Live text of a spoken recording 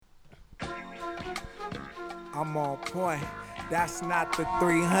I'm on point. That's not the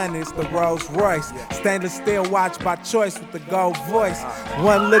 300s, the Rolls Royce. Stainless steel watch by choice with the gold voice.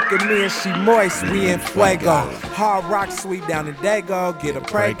 One look at me and she moist, we in fuego. Hard rock sweet down in Dago, get a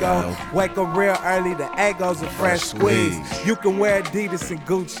Prego. Wake up real early, the Eggo's a fresh squeeze. You can wear Adidas and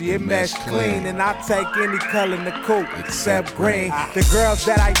Gucci, it mesh clean. And I take any color in the coupe except green. The girls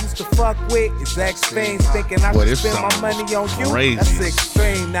that I used to fuck with is ex-fiends. Thinking I could spend my money on you, that's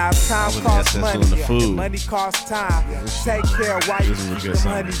extreme. Now time costs money, and money costs time. Take care while you keep them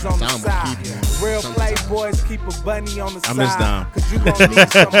honeys on the side. Real playboys keep a bunny on the side. I miss Dom. Cause you gon' need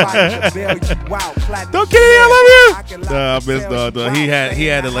somebody to bail you out. Don't kill me, I love you. I miss Dom. He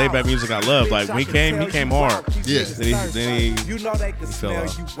had the laid back music I love. Like when he came hard. Yeah. Then he fell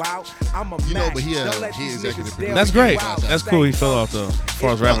off. But he executive produced. That's great. That's cool. He fell off though, as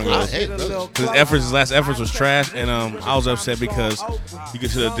far as rapping goes. His last efforts was trash, and I was upset because you could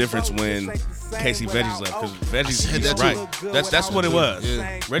see the difference when Casey Veggies left, because Veggies, he's right. That's what it was.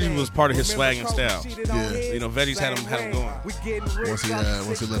 Yeah. Reggie was part of his swag and style. Yeah. You know, Veggies had him going.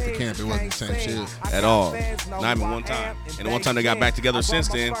 Once he left the camp, it wasn't the same shit At all. Not even one time. And the one time they got back together since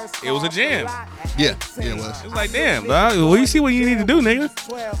then, it was a jam. Yeah, it was. It's like, damn, dog. Well, you see what you need to do, nigga.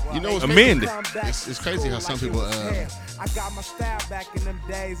 You know what's amend. It's crazy how some people, just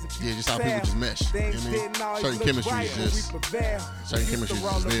how people just mesh. You know what I mean? Certain chemistry is just there. Some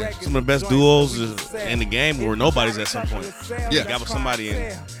of the best duos in the game where nobody's at some point. Yeah. You got with somebody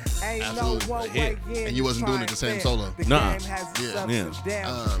in. Absolutely. A hit. And you wasn't doing it the same solo. Nuh-uh. Yeah.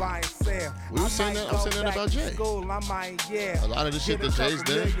 We were saying that. I'm saying that about Jay. A lot of the shit that Jay's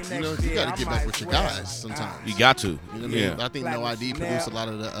done, you got to get back with your guys sometimes. You got to. You know what I mean? I think No ID produced a lot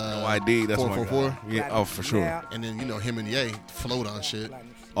of the No ID, that's 444. Yeah, oh, for sure. And then, him and Ye float on shit.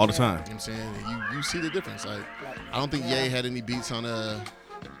 All the time. You know what I'm saying? You see the difference. Like, I don't think Ye had any beats on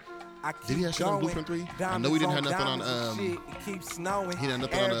did he have shit on Blueprint 3? I know he didn't have nothing on he had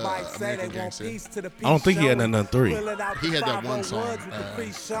nothing on American Gangster. I don't think he had nothing on 3. He had that one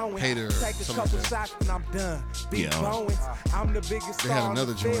song, Hater, something like that. Yeah. They had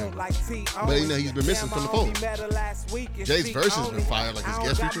another joint. But he's been missing from the fold. Jay's verse has been fired, like his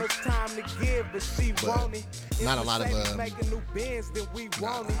guest features. But not a lot of he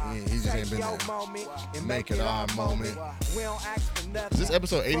just ain't been there. Make it our moment. Is this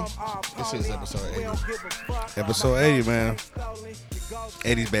episode 80? This is episode 80. Episode 80, man.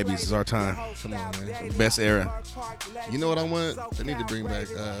 80s babies is our time. Come on, man. Best era. You know what I want? They need to bring back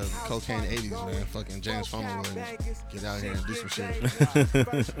cocaine 80s, man. Fucking James Farmer would get out here and do some shit.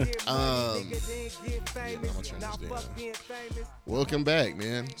 I'm gonna turn this down. Welcome back,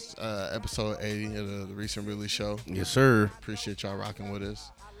 man. Episode 80 of the Recent Release Show. Yes, sir. Appreciate y'all rocking with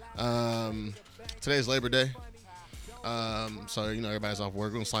us. Today's Labor Day. So everybody's off work.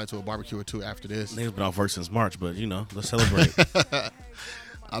 We're gonna slide to a barbecue or two after this. Niggas been off work since March, but let's celebrate.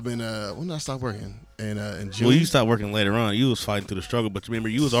 I've been when did I stop working? In June. Well, you stopped working later on. You was fighting through the struggle, but remember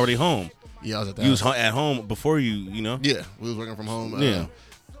you was already home. Yeah, I was at that. You was at home before you. Yeah, we was working from home. Yeah.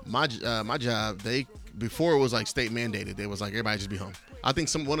 My job, before it was like state mandated. They was like everybody just be home. I think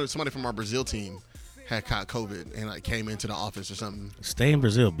somebody from our Brazil team had caught COVID and like came into the office or something. Stay in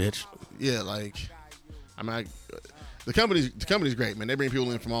Brazil, bitch. Yeah, the company's great, man. They bring people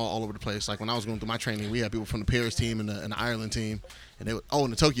in from all over the place. Like when I was going through my training, we had people from the Paris team and the Ireland team, and and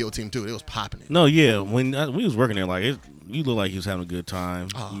the Tokyo team too. It was popping it. No, yeah. When we was working there, you look like you was having a good time.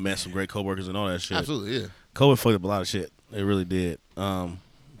 You met some great coworkers and all that shit. Absolutely, yeah. COVID fucked up a lot of shit. It really did. Shout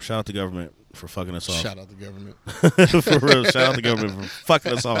out to government for fucking us off. Shout out to government. For real, shout out to government for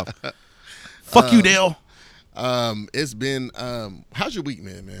fucking us off. Fuck you, Dale. It's been how's your week,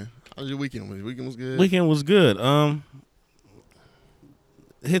 man? How's your weekend? Your weekend was good? Weekend was good.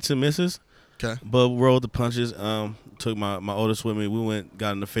 Hits and misses. Okay. But rolled the punches. Took my oldest with me. We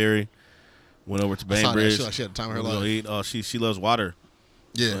got in the ferry, went over to Bainbridge. She had the time of her life. She loves water.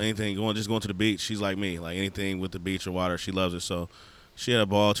 Yeah. So anything going to the beach. She's like me. Like anything with the beach or water, she loves it. So she had a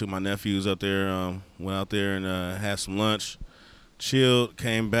ball. Took my nephews up there. Went out there and had some lunch. Chilled.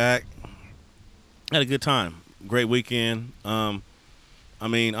 Came back. Had a good time. Great weekend.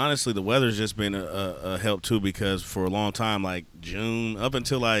 Honestly, the weather's just been a help too, because for a long time, like June up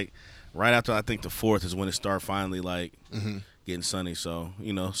until like right after I think the 4th is when it started finally getting sunny. So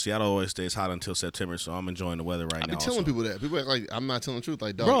Seattle always stays hot until September. So I'm enjoying the weather right now. I be telling people that. People act like I'm not telling the truth.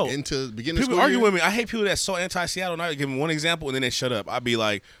 Like, dog, bro, into the beginning. People argue with me. I hate people that's so anti-Seattle. And I give them one example and then they shut up. I'd be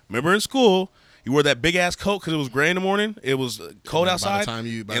like, remember in school, you wore that big ass coat because it was gray in the morning. It was cold outside.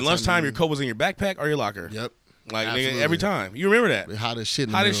 And lunchtime, your coat was in your backpack or your locker. Yep. Like nigga, every time. You remember that? Hot as shit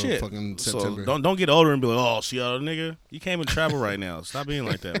in the middle of fucking September. So don't get older and be like, oh, Seattle nigga. You can't even travel right now. Stop being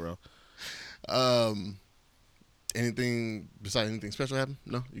like that, bro. Anything besides anything special happen?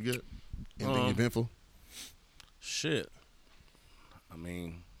 No, you good? Anything eventful? Shit. I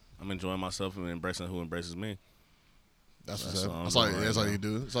mean, I'm enjoying myself and embracing who embraces me. That's That's what's all up. That's I'm all. doing That's right all now. you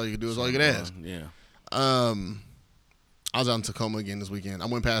do. That's all you can do. That's all you can ask. Yeah. I was out in Tacoma again this weekend. I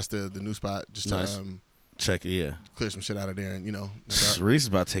went past the new spot just to Nice. Check it, yeah. clear some shit out of there, and Reese is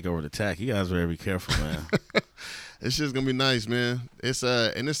about to take over the TAC. You guys better be careful, man. it's just gonna be nice, man. It's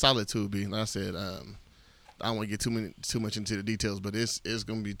and it's solid too, B. Like I said, I don't want to get too much into the details, but it's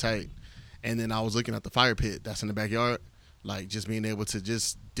gonna be tight. And then I was looking at the fire pit that's in the backyard, like just being able to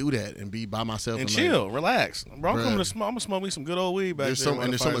just do that and be by myself And like, chill, relax. Bro, I'm Bruh. coming to smoke. I'm gonna smoke me some good old weed back there's there.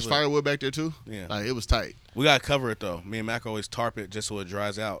 and there's so much firewood back there too. Yeah. Like it was tight. We gotta cover it though. Me and Mac always tarp it just so it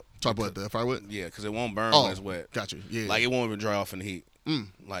dries out. Talk about the firewood. Yeah, because it won't burn Oh, when it's wet. got you. Yeah. Like it won't even dry off in the heat.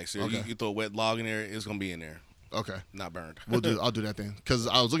 Like so, Okay. you throw a wet log in there, it's gonna be in there, Okay. not burned. I'll do that then. Because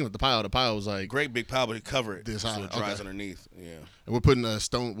I was looking at the pile. The pile was like, Great big pile, but you cover it This so high, it dries okay. underneath. Yeah. and we're putting a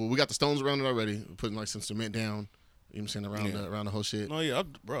stone. Well, we got the stones around it already. We're putting like some cement down. You know what I'm saying, around the whole shit. No, yeah,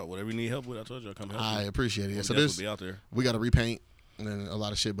 bro. Whatever you need help with, I told you I'll come help I you. appreciate it. We'll So definitely be out there. we got to repaint and then a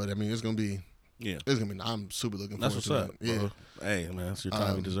lot of shit. But I mean, it's gonna be. Yeah. It's gonna be. I'm super looking That's forward what's to up. it. Yeah. Bro. Hey, man, that's your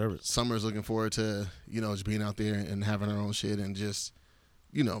time. You deserve it. Summer's looking forward to just being out there and having her own shit and just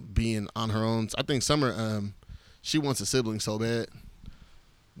being on her own. I think Summer she wants a sibling so bad,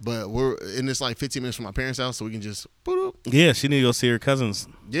 but we're in this like 15 minutes from my parents' house, so we can just boop, Yeah, she need to go see her cousins.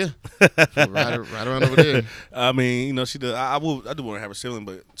 yeah, right around over there. I mean, she does. I do want to have a sibling,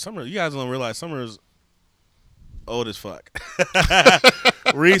 but Summer, you guys don't realize Summer is old as fuck.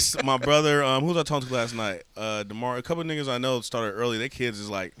 Reese, my brother, who was I talking to last night? DeMar, a couple of niggas I know started early. Their kids is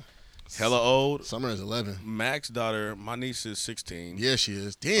like hella old. Summer is 11. Mac's daughter, my niece is 16. Yeah, she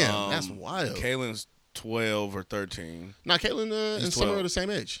is. Damn, that's wild. Kaylin's 12 or 13. Now, Caitlin and He's Summer 12. are the same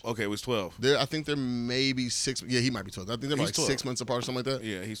age. Okay, it was 12. I think they're maybe 6. Yeah, he might be 12. I think they're He's like 12. 6 months apart or something like that.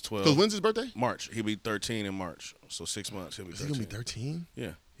 Yeah, he's 12. Because when's his birthday? March. He'll be 13 in March. So 6 months, he'll be Is he 13. gonna be 13?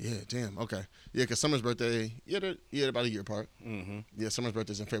 Yeah. Yeah, damn. Okay. Yeah, because Summer's birthday, they're about a year apart. Mm-hmm. Yeah, Summer's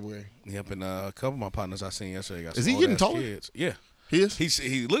birthday's in February. Yep, and a couple of my partners I seen yesterday got Is some he getting old-ass taller? kids. Yeah. He is?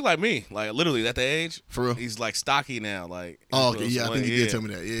 He looked like me, like literally at the age. For real? He's like stocky now, like. Oh, okay. Yeah, I think he did tell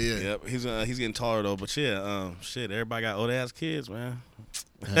me that. Yeah. Yep, he's getting taller though, but yeah, everybody got old ass kids, man.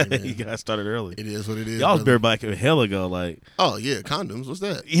 Hey, man. You guys started early. It is what it is. Y'all was brother. bare back a hell ago, like. Oh, yeah, condoms. What's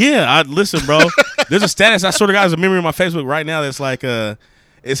that? Yeah, I listen, bro. There's a status. I swear to God, there's a memory on my Facebook right now that's like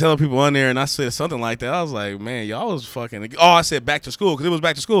it's hella people on there, and I said something like that. I was like, man, y'all was fucking. Oh, I said back to school because it was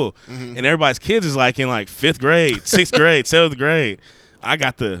back to school, and everybody's kids is like in like 5th grade, 6th grade, 7th grade. I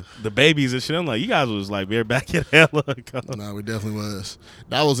got the babies and shit. I'm like, you guys was like bare back in hella ago. No, we definitely was.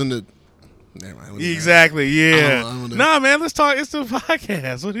 That was in the. Never mind. Exactly. Yeah. I don't know. Nah, man. Let's talk. It's the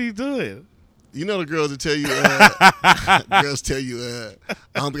podcast. What are you doing? You know the girls that tell you, girls tell you,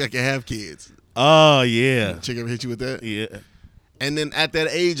 I don't think I can have kids. Oh yeah. Chick ever hit you with that? Yeah. And then at that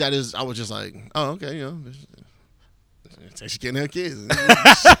age, I was just like, oh, okay, she can't have kids.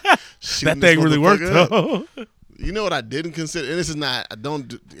 That thing really worked though. You know what I didn't consider, and this is not. I don't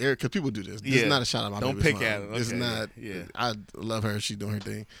do, Eric, because people do this. This Yeah. is not a shot at my Don't baby's pick mom. at it. This is Okay, not. yeah. I love her. She's doing her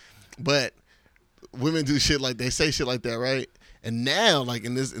thing, but women do shit like they say shit like that, right? And now, like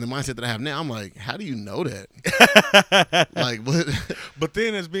in the mindset that I have now, I'm like, how do you know that? Like what? But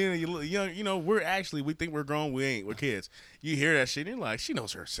then as being a young, we think we're grown. We ain't. We're kids. You hear that shit, and you're like, she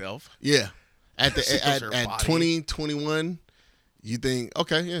knows herself. Yeah. At She knows her at body. 20, 21, you think,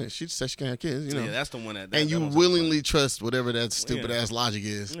 okay, yeah, she said she can have kids, Yeah, that's the one that. and you that one's willingly trust whatever that stupid Yeah. ass logic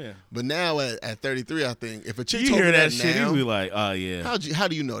is. Yeah. But now at 33, I think if a chick You told hear me that shit, now, you be like, oh yeah. how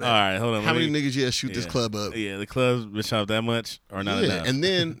do you know that? All right, hold on. How let many me- niggas you had shoot this Yeah. club up? Yeah, the club's been shot that much or not enough. And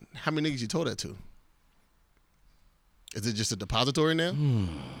then how many niggas you told that to? Is it just a depository now?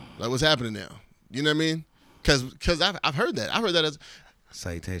 Like what's happening now? You know what I mean? Because I've heard that. I've heard that as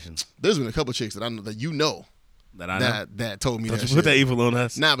Salutations. there's been a couple chicks that I know that That I know. that told me Don't that you shit. put that evil on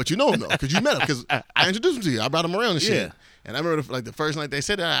us. Nah, but you know them though, because you met them. Because I introduced them to you. I brought them around and shit. Yeah. And I remember the first night they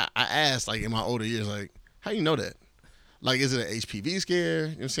said that, I asked like in my older years, like, how you know that? Like, is it an HPV scare? You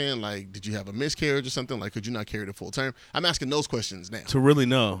know what I'm saying? Like, did you have a miscarriage or something? Like, could you not carry the full term? I'm asking those questions now. To really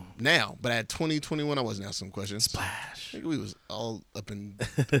know. Now, but at 2021, I wasn't asking questions. Splash. Nigga, we was all up in.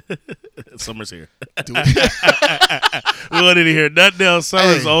 Summer's here. Dude, We wanted to hear nothing else.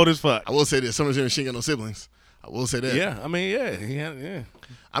 Summer's Hey. old as fuck. I will say this: Summer's here and she ain't got no siblings. I will say that. Yeah, I mean, yeah.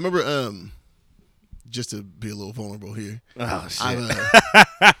 I remember, just to be a little vulnerable here. Oh shit.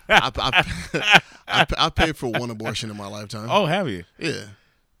 I paid for one abortion in my lifetime. Oh, have you? Yeah.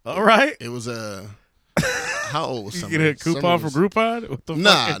 All right. It was How old was You Summer? get a coupon Summer from was- Groupon? What the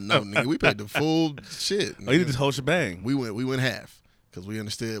Nah, fuck? no, nigga. We paid the full shit. Oh, you did nigga. this whole shebang. We went half because we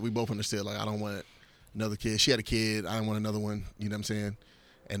understood. We both understood. Like, I don't want another kid. She had a kid. I didn't want another one. You know what I'm saying?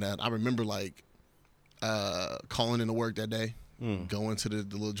 And I remember like calling into work that day, going to the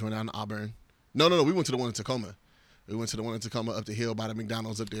little joint out in Auburn. No. We went to the one in Tacoma. We went to the one in Tacoma up the hill by the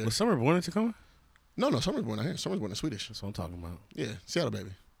McDonald's up there. Was Summer born in Tacoma? No, Summer's born out here. Summer's born in Swedish. That's what I'm talking about. Yeah, Seattle baby.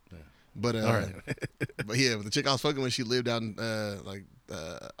 Yeah. But All right. but yeah, the chick I was fucking with, she lived out in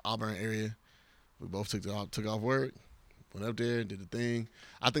Auburn area. We both took off work, went up there, did the thing.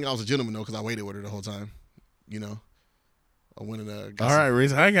 I think I was a gentleman though, because I waited with her the whole time. You know, I went and got All some, right,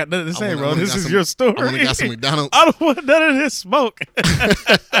 Reese. I ain't got nothing to say, I bro. went and This got is some- your story. I went and got some McDonald's. I don't want none of this smoke.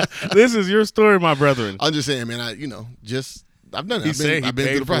 This is your story, my brethren. I'm just saying, man. I've done it. He's saying he I've been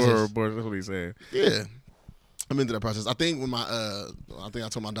through paid the for her, process. but that's what he's saying. Yeah. I've been through that process. I think when I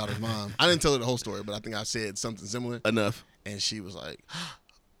told my daughter's mom. I didn't tell her the whole story, but I think I said something similar. Enough. And she was like,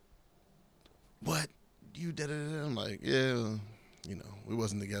 "What? You did it?" I'm like, "Yeah, you know, we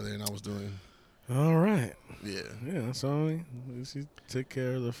wasn't together, and I was doing, All right. yeah." Yeah, so she took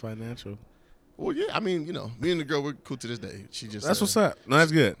care of the financial. Well, yeah. I mean, you know, me and the girl we're cool to this day. She just That's what's up. No,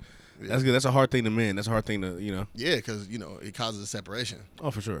 that's good. Yeah. That's good. That's a hard thing to mend. That's a hard thing to, Yeah, because you know it causes a separation,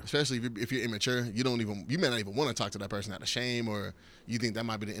 Oh, for sure. especially if you're immature. You may not even want to talk to that person out of shame, or you think that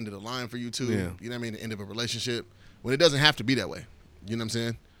might be the end of the line for you too. Yeah. You know what I mean? The end of a relationship when it doesn't have to be that way. You know what I'm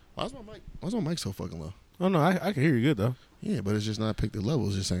saying? Why is my mic so fucking low? Oh, no, I can hear you good, though. Yeah, but it's just not picked the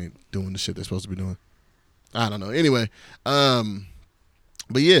levels. Just ain't doing the shit they're supposed to be doing. I don't know. Anyway,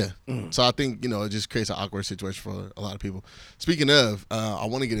 but yeah. So I think, you know, it just creates an awkward situation for a lot of people. Speaking of, I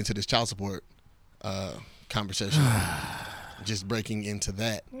want to get into this child support conversation. Just breaking into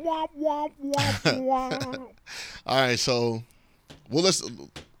that. All right, so let's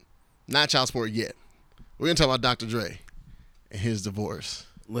not child support yet. We're gonna talk about Dr. Dre and his divorce.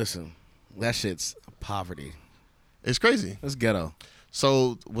 Listen, that shit's poverty. It's crazy. That's ghetto.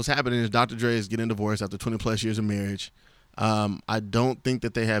 So what's happening is Dr. Dre is getting divorced after 20 plus years of marriage. I don't think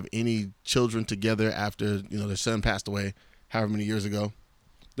that they have any children together after, you know, their son passed away however many years ago.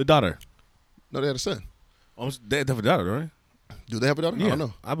 The daughter. No, they had a son. They have a daughter, right? Do they have a daughter? I don't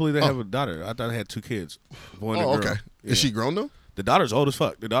know. I believe they Oh. have a daughter. I thought they had two kids. Boy and a Oh, girl. okay. Yeah. Is she grown though? The daughter's old as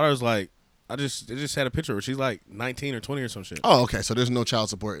fuck. The daughter's like, they just had a picture of her. She's like 19 or 20 or some shit. Oh, okay. So there's no child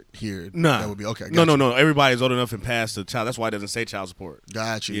support here. Nah. That would be okay. No. Everybody's old enough and past the child. That's why it doesn't say child support.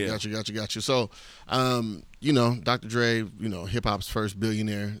 Got you. Yeah. Got you. So, you know, Dr. Dre, you know, hip hop's first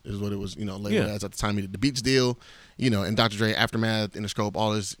billionaire is what it was, you know, labeled Yeah. as at the time. He did the Beats deal, you know, and Dr. Dre, Aftermath, Interscope,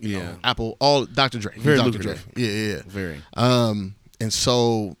 all his, you Yeah. know, Apple, all Dr. Dre. He's Very Dr. lucrative. Dre. Yeah. Very. And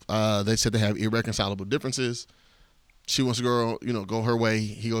so they said they have irreconcilable differences. She wants to go her way.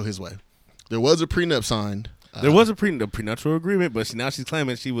 He go his way. There was a prenup signed. There was a prenuptial agreement, but now she's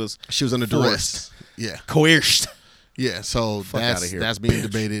claiming she was under duress. Yeah. coerced. Yeah. So Fuck outta here, that's being bitch.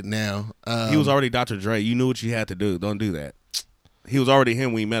 debated now. He was already Dr. Dre. You knew what you had to do. Don't do that. He was already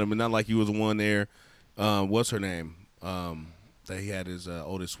him when you met him, but not like you was the one there. What's her name? That he had his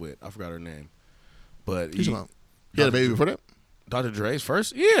oldest with. I forgot her name. But He had a baby before that? Dr. Dre's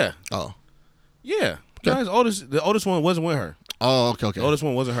first? Yeah. Oh. Yeah. Okay. No, the oldest one wasn't with her. Oh, okay. The oldest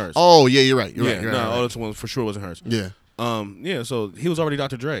one wasn't hers. Oh, yeah, you're right. You're yeah, right. You're no, right. the oldest one for sure wasn't hers. Yeah. Yeah, so he was already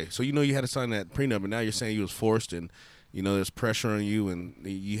Dr. Dre. So you know you had to sign that prenup, and now you're saying you was forced, and you know there's pressure on you, and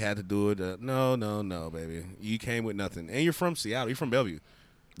you had to do it. No, baby, you came with nothing, and you're from Seattle. You're from Bellevue.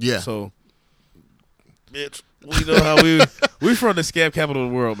 Yeah. So, bitch, we know how we from the scam capital of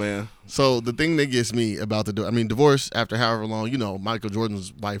the world, man. So the thing that gets me about divorce after however long, you know, Michael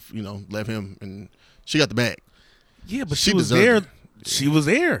Jordan's wife, you know, left him, and she got the bag. Yeah, but She she was deserved there. it. She was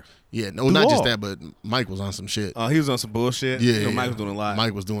there. Yeah, no, Do not just all. that, but Mike was on some shit. He was on some bullshit. Yeah, you know, yeah, Mike yeah. was doing a lot.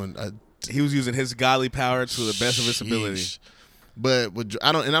 Mike was doing He was using his godly power to the best of his ability. Sheesh. But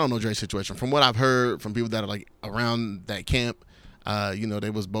I don't know Dre's situation. From what I've heard from people that are like around that camp, you know, they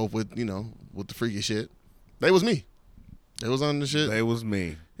was both with the freaky shit. They was me. They was on the shit. They was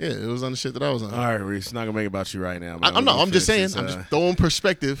me. Yeah, it was on the shit that I was on. All right, Reese, it's not gonna make it about you right now. Man. I'm not. I'm just saying. This, I'm just throwing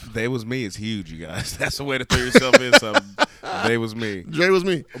perspective. They was me is huge, you guys. That's the way to throw yourself in something. They was me. Dre was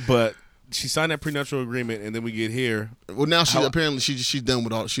me. But she signed that prenuptial agreement, and then we get here. Well, now apparently she's done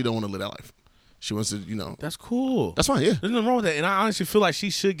with all. She don't want to live that life. She wants to, you know. That's cool. That's fine. Yeah. There's nothing wrong with that. And I honestly feel like she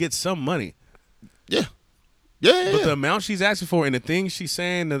should get some money. Yeah. Yeah. But the amount she's asking for and the things she's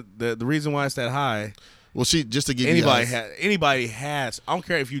saying, the reason why it's that high, Well, she just to give anybody has. I don't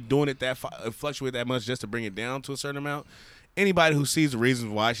care if you're doing it fluctuate that much just to bring it down to a certain amount. Anybody who sees the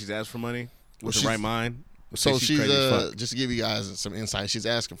reasons why she's asked for money with the right mind, So she's crazy as fuck. just to give you guys some insight, she's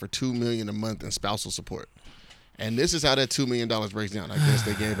asking for $2 million a month in spousal support, and this is how that $2 million breaks down. I guess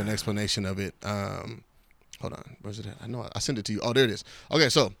they gave an explanation of it. Hold on, where's it at? I know I sent it to you. Oh, there it is. Okay,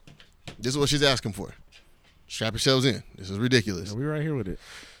 so this is what she's asking for. Strap yourselves in. This is ridiculous. We right here with it.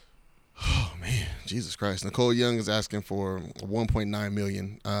 Oh man, Jesus Christ! Nicole Young is asking for $1.9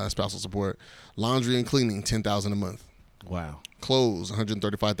 million spousal support, laundry and cleaning $10,000 a month, Wow. clothes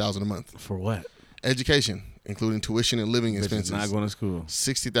 $135,000 a month, For what? education including tuition and living Bitch expenses is not going to school.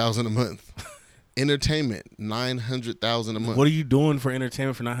 $60,000 a month, entertainment $900,000 a month. What are you doing for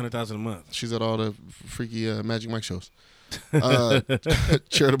entertainment for $900,000 a month? She's at all the freaky Magic Mike shows.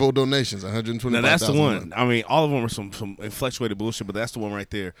 Charitable donations $125,000. Now that's the a one. month. I mean, all of them are some inflectuated bullshit, but that's the one right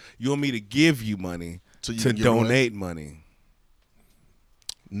there. You want me to give you money So you to can give donate money?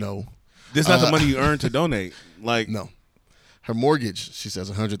 No, This is not the money you earn to donate. Like, no. Her mortgage, she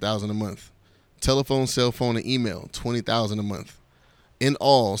says, $100,000 a month. Telephone, cell phone, and email $20,000 a month. In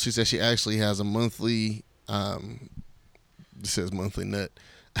all, she says she actually has a monthly. It says monthly nut,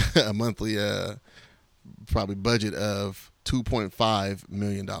 a monthly probably budget of $2.5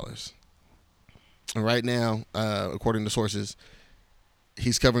 million. And right now, according to sources,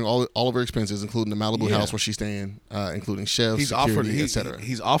 he's covering all of her expenses, including the Malibu Yeah. house where she's staying, including chefs, he's offered, security, etc.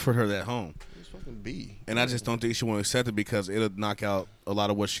 he's offered her that home. It's fucking B. And I just don't think she want to accept it because it'll knock out a lot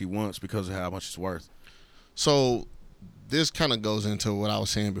of what she wants because of how much it's worth. So this kind of goes into what I was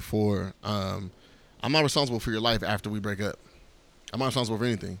saying before. I'm not responsible for your life after we break up. I'm not responsible for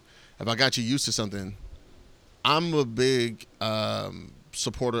anything. If I got you used to something, I'm a big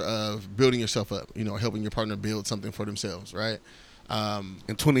supporter of building yourself up, helping your partner build something for themselves, right?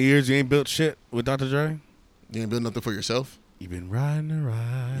 In 20 years, you ain't built shit with Dr. Dre? You ain't build nothing for yourself. You've been riding the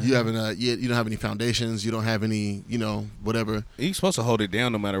ride. You haven't. You don't have any foundations. You don't have any. Whatever. You're supposed to hold it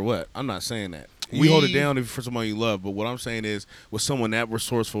down no matter what. I'm not saying that. You hold it down for someone you love, but what I'm saying is with someone that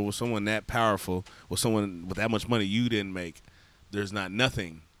resourceful, with someone that powerful, with someone with that much money you didn't make, there's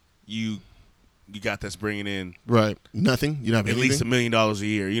nothing you got that's bringing in Right. Nothing. You don't have at anything? least $1 million a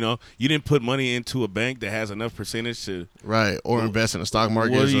year. You didn't put money into a bank that has enough percentage to. Right. Or invest in the stock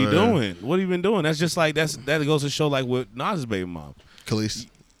market. What are you doing? What have you been doing? That's just like that goes to show like with Nas's baby mom. Khalees.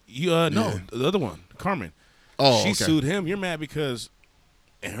 No, Yeah. the other one, Carmen. Oh, She okay. sued him. You're mad because,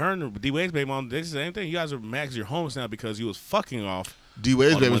 and her and D Wade's baby mom, they the same thing. You guys are mad because you're homeless now because you was fucking off. D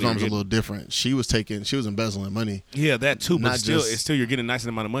Wade's all the baby money mom was a you're little different. She was embezzling money. Yeah, that too. But Not still, just- it's still you're getting a nice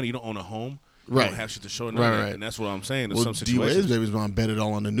amount of money. You don't own a home. You Right. don't have shit to show. Right. And that's what I'm saying. In Well, some D Wade's situations. baby's mom bet it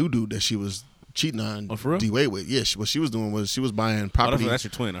all on the new dude that she was cheating on. Oh, for real? D Wade with. Yeah, what she was doing was she was buying Oh, property that's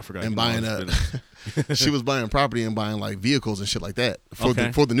your twin. I forgot. and You know, buying it's she was buying property and buying like vehicles and shit like that for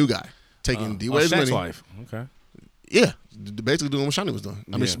Okay. the new guy, taking D been- Wade's Shaq's money. wife. Okay. Yeah, basically doing what Shawnee was doing.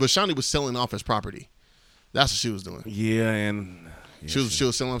 I mean, Yeah. but Shawnee was selling off his property. That's what she was doing. Yeah, and She was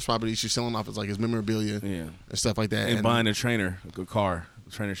selling off his property. She was selling off his memorabilia yeah, and stuff like that. and buying a trainer, a good car.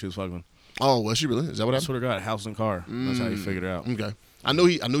 The trainer she was fucking. Oh, was she really? Is that what I happened? swear to God, house and car. That's how you figured it out. Okay. I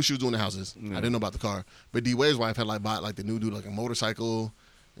knew she was doing the houses. Yeah. I didn't know about the car. But D Wade's wife had bought the new dude a motorcycle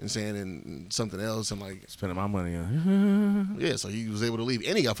and something else and Spending my money on. yeah, so he was able to leave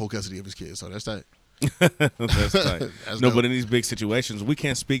and he got full custody of his kids. So that's tight. That's tight. That's No, dope. but in these big situations, we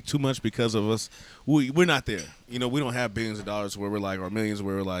can't speak too much because of us. We're not there. We don't have billions of dollars where we're or millions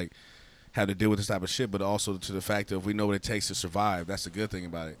where we're have to deal with this type of shit. But also to the fact of we know what it takes to survive. That's the good thing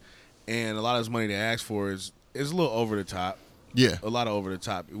about it. And a lot of this money they ask for is a little over the top. Yeah. A lot of over the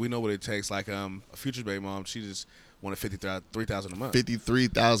top. We know what it takes. Future's baby mom, she just wanted $3,000 a month.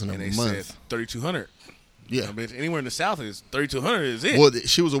 $53,000 a and they month. said $3,200. Yeah. I mean, anywhere in the South is $3,200 is it. Well,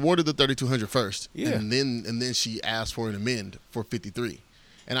 she was awarded the $3,200 first. Yeah. And then she asked for an amend for $53,000.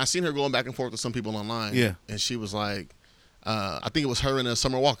 And I seen her going back and forth with some people online. Yeah. And she was like, I think it was her and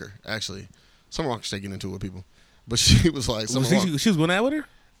Summer Walker, actually. Summer Walker's getting into it with people. But she was like, Summer Walker. She was going out with her?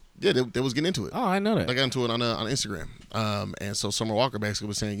 Yeah, they was getting into it. Oh, I know that. I got into it on Instagram. And so Summer Walker basically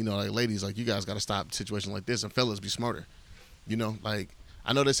was saying, ladies, you guys got to stop situations like this, and fellas, be smarter.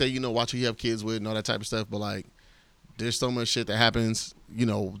 I know they say, watch who you have kids with and all that type of stuff, but there's so much shit that happens,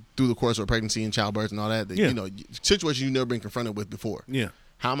 through the course of pregnancy and childbirth and all that, Yeah. Situations you've never been confronted with before. Yeah.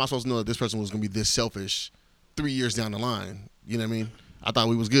 How am I supposed to know that this person was going to be this selfish 3 years down the line? You know what I mean? I thought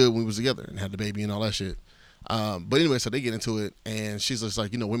we was good when we was together and had the baby and all that shit. But anyway, so they get into it, and she's just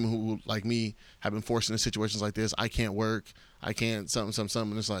women who, like me, have been forced into situations like this. I can't work. I can't something.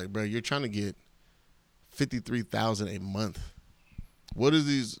 And it's bro, you're trying to get $53,000 a month. What is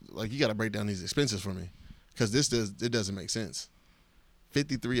these? You got to break down these expenses for me, because it doesn't make sense.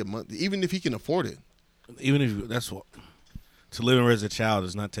 $53,000 a month, even if he can afford it. Even if that's what. to live and raise a child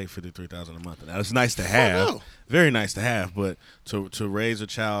does not take $53,000 a month. Now it's nice to have, no. very nice to have, but to raise a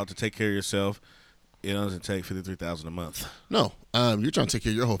child, to take care of yourself, it doesn't take $53,000 a month. No, you're trying to take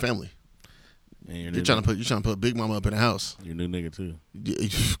care of your whole family. And You're trying to put Big Mama up in the house. your new nigga too.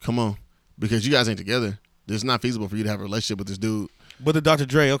 Come on, because you guys ain't together. It's not feasible for you to have a relationship with this dude. But the Dr.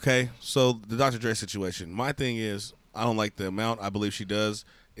 Dre, okay. So the Dr. Dre situation. My thing is, I don't like the amount. I believe she does.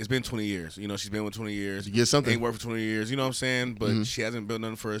 It's been 20 years. You know, she's been with 20 years. You get something. Ain't worked for 20 years. You know what I'm saying? But she hasn't built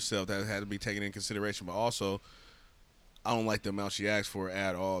nothing for herself. That had to be taken in consideration. But also, I don't like the amount she asked for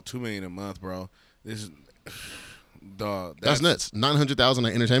at all. $2 million a month, bro. This is, dog. That's nuts. $900,000 in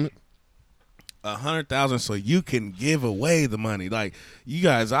entertainment. $100,000 so you can give away the money. Like, you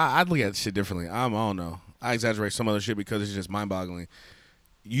guys, I look at shit differently. I don't know. I exaggerate some other shit because it's just mind-boggling.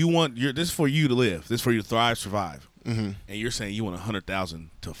 This is for you to live. This is for you to thrive, survive. And you're saying you want $100,000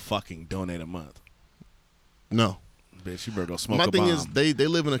 to fucking donate a month. No. Bitch, you better go smoke My a thing bomb. is, they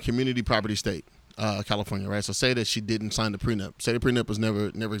live in a community property state, California, right? So say that she didn't sign the prenup. Say the prenup was never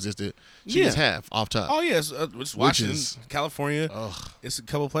existed. She gets half off top. Oh, yes. It's Washington, California. Ugh. It's a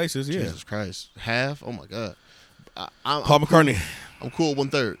couple places, yeah. Jesus Christ. Half? Oh, my God. Paul McCartney. I'm cool with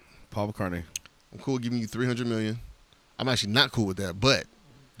 1/3. Paul McCartney. I'm cool with giving you $300 million. I'm actually not cool with that, but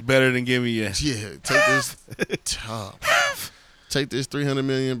Better than giving you. yeah, take this. Take this $300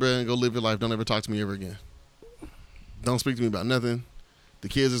 million, bro, and go live your life. Don't ever talk to me ever again. Don't speak to me about nothing. The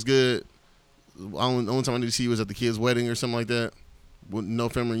kids is good. The only time I need to see you is at the kid's wedding or something like that. With no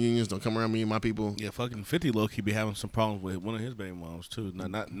family reunions. Don't come around me and my people. Yeah, fucking 50 low-key be having some problems with one of his baby moms, too.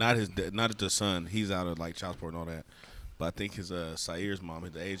 Not his not the son. He's out of, like, child support and all that. But I think his Sair's mom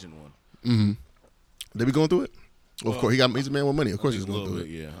is the Asian one. Mm-hmm. They be going through it? Well, of course. He's a man with money. Of course he's going through it.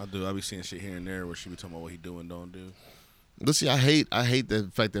 Yeah, I do. I be seeing shit here and there where she be talking about what he do and don't do. But see, I hate the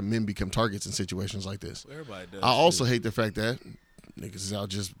fact that men become targets in situations like this. Everybody does. I also hate the fact that niggas is out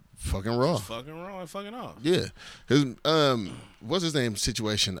just fucking raw. Just fucking wrong and fucking off. Yeah. His what's his name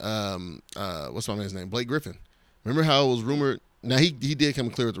situation? What's my man's name? Blake Griffin. Remember how it was rumored? Now he did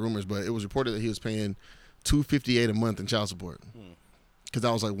come clear with the rumors, but it was reported that he was paying $258 a month in child support. Because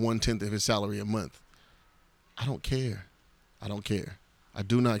that was like 1/10 of his salary a month. I don't care. I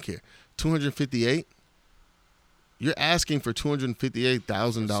do not care. $258? You're asking for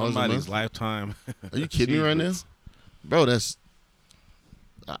 $258,000 a Somebody's month? lifetime. Are you kidding me right now? Bro, that's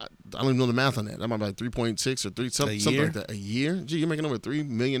I don't even know the math on that. That might be like 3.6 or 3 something like that. A year? Gee, you're making over $3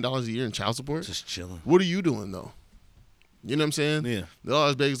 million a year in child support? Just chilling. What are you doing though? You know what I'm saying? Yeah. That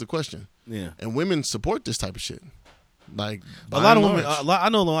always begs the question. Yeah. And women support this type of shit. Like A lot of women, I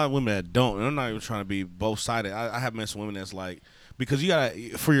know a lot of women that don't, and I'm not even trying to be both sided. I have met some women that's like, because you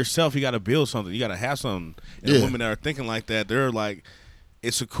gotta, for yourself, you gotta build something, you gotta have something. And Yeah. women that are thinking like that, they're like,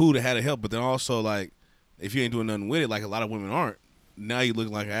 it's a cool to have the help, but then also like, if you ain't doing nothing with it, like a lot of women aren't, now you look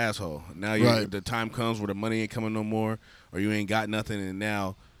like an asshole. Now the time comes where the money ain't coming no more, or you ain't got nothing, and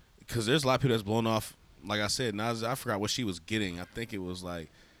now, because there's a lot of people that's blown off. Like I said, I forgot what she was getting. I think it was like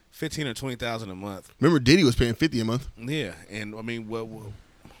 $15,000 or $20,000 a month. Remember Diddy was paying $50 a month. Yeah, and I mean,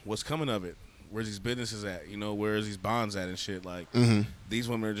 what's coming of it? Where's these businesses at? You know, where's these bonds at and shit? Like, these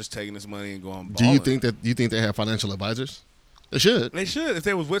women are just taking this money and going. Do you think they have financial advisors? They should. They should. If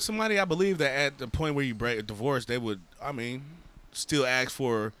they was with somebody, I believe that at the point where you break a divorce, they would. I mean, still ask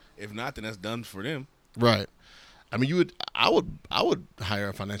for. If not, then that's done for them. Right. I mean, I would hire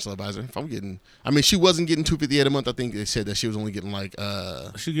a financial advisor if I'm getting. I mean, she wasn't getting $258 a month. I think they said that she was only getting like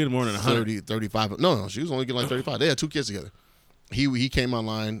She getting more than 100. 35. No, she was only getting like 35. They had 2 kids together. He came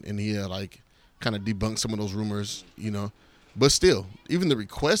online and he like kind of debunked some of those rumors, you know. But still, even the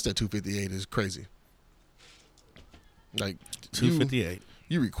request at $258 is crazy. Like $258.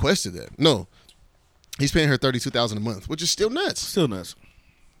 You requested that. No, he's paying her $32,000 a month, which is still nuts. Still nuts.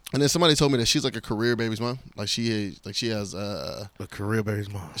 And then somebody told me that she's like a career baby's mom. Like she has A career baby's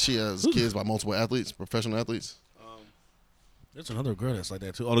mom. She has kids by multiple athletes, professional athletes. There's another girl that's like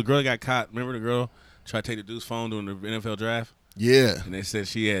that too. Oh, the girl that got caught. Remember the girl tried to take the dude's phone during the NFL draft? Yeah. And they said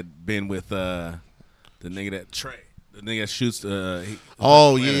she had been with the nigga that Trey. The nigga that shoots. Yeah.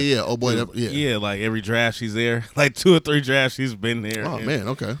 Oh boy. Yeah, like every draft she's there. Like 2 or 3 drafts she's been there. Oh man.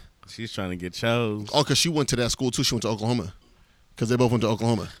 Okay. She's trying to get chose. Oh, because she went to that school too. She went to Oklahoma. Because they both went to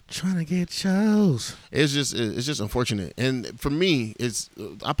Oklahoma. Trying to get chose. It's just unfortunate. And for me,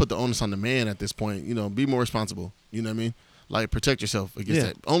 I put the onus on the man at this point. You know, be more responsible. You know what I mean? Like protect yourself against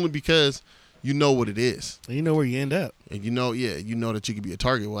that. Only because you know what it is. And you know where you end up. And you know that you could be a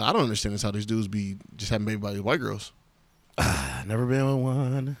target. Well, I don't understand this how these dudes be just having baby by these white girls. Never been with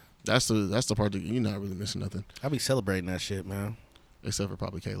one. That's the part that you're not really missing nothing. I be celebrating that shit, man. Except for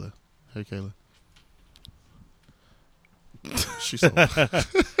probably Kayla. Hey, Kayla. She's so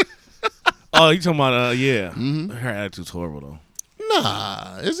Oh, you talking about yeah. Her attitude's horrible though.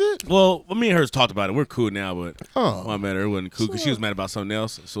 nah, is it? Well, me and her talked about it. We're cool now, but Oh. when I met her, it wasn't cool because she was mad about something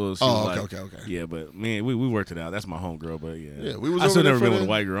else. So she was like, okay. yeah, but man, we worked it out. That's my homegirl, but yeah. Yeah, we was I over still there never for been with the- a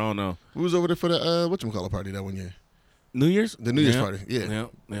white girl. I don't know. We was over there for the whatchamacallit party that one year. New Year's? The New Year's party. Yeah. Yeah.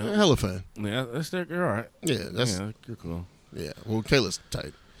 Yeah, hella fun. Yeah, that's there. You're all right. Yeah, that's Yeah, you're cool. yeah. Well, Kayla's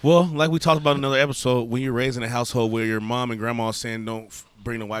tight. Well, like we talked about in another episode, when you're raised in a household where your mom and grandma are saying don't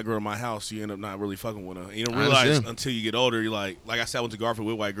bring the white girl to my house, you end up not really fucking with her. You don't I realize understand. until you get older, you're like I said, I went to Garfield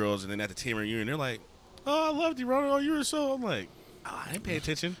with white girls, and then at the team reunion, they're like, oh, I loved you, bro. Oh, you were so. I'm like, oh, I didn't pay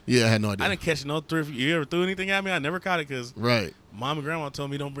attention. Yeah, I had no idea. I didn't catch no thrift. You ever threw anything at me? I never caught it because Right. mom and grandma told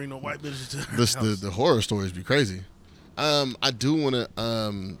me don't bring no white bitches to the house. The horror stories be crazy. I do want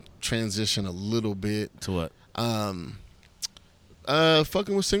to transition a little bit. To what?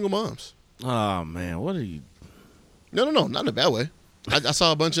 Fucking with single moms. Oh, man. What are you? No, not in a bad way. I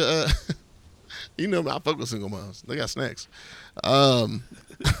saw a bunch of you know, I fuck with single moms. They got snacks.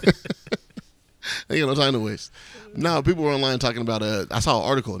 They got no time to waste. No, people were online talking about I saw an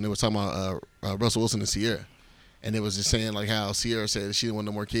article and they were talking about Russell Wilson and Sierra. And it was just saying like how Sierra said she didn't want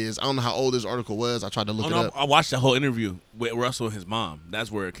no more kids. I don't know how old this article was. I tried to look it up. I watched the whole interview with Russell and his mom.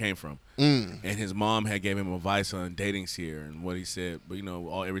 That's where it came from. And his mom had gave him advice on dating Sierra and what he said, but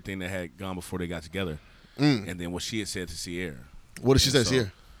everything that had gone before they got together, and then what she had said to Sierra. What did she say, So,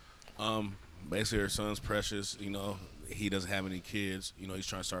 Sierra? Basically, her son's precious. He doesn't have any kids. He's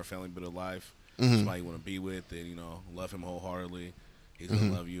trying to start a family, build a life. Somebody you want to be with, and love him wholeheartedly. He's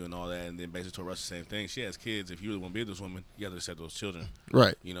gonna love you and all that. And then basically told Russ the same thing. She has kids. If you really want to be with this woman, you have to accept those children.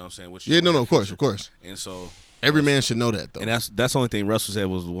 Right. You know what I'm saying? Which Yeah, no, of course. And so Every man should know that though. and that's the only thing Russell said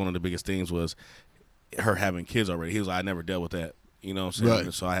was one of the biggest things was her having kids already. He was like, I never dealt with that. You know what I'm saying? Right.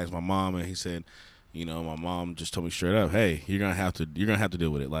 And so I asked my mom, and he said, my mom just told me straight up, hey, you're gonna have to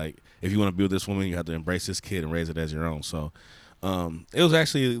deal with it. Like, if you want to be with this woman, you have to embrace this kid and raise it as your own. So, it was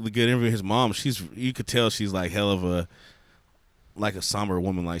actually a good interview. His mom, you could tell she's like hell of a somber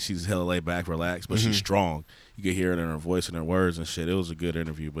woman. Like, she's hella laid back, relaxed, but she's strong. You could hear it in her voice and her words and shit. It was a good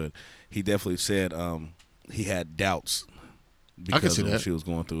interview, but he definitely said he had doubts because I can see of what that. she was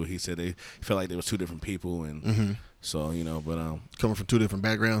going through. He said they felt like there was two different people, and so but Coming from two different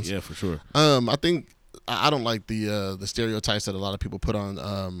backgrounds. yeah, for sure. I think I don't like the stereotypes that a lot of people put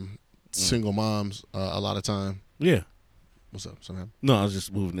on single moms a lot of time. Yeah. What's up? Something happened? No, I was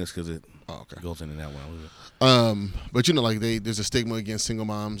just moving this because it Oh, okay. goes into that one. But like there's a stigma against single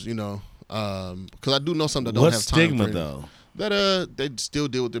moms, because I do know some that don't What have time stigma for though? that they still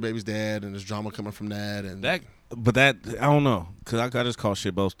deal with their baby's dad and there's drama coming from that and But I don't know, because I just call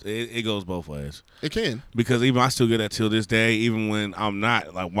shit both. It goes both ways. it can. Because even I still get that till this day, even when I'm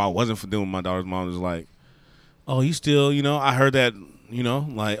not, like, while I wasn't for doing my daughter's mom is like, oh, you still, I heard that,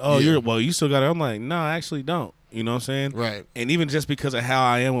 like, oh, Yeah. you still got it. I'm like, no, I actually don't. You know what I'm saying? Right. And even just because of how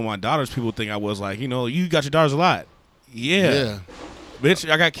I am with my daughters, people think I was like, you got your daughters a lot. Yeah. Bitch,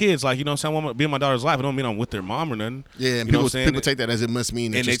 I got kids. Like, you know what I'm saying? I want to be in my daughter's life. I don't mean I'm with their mom or nothing. Yeah, and You know people, what I'm saying? people take that as it must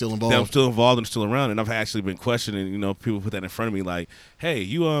mean that And you're still involved. I'm still involved and still around. And I've actually been questioning, people put that in front of me like, hey,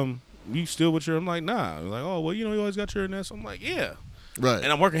 you still with your, I'm like, nah. They're like, oh, well, you always got your nest. I'm like, yeah. Right.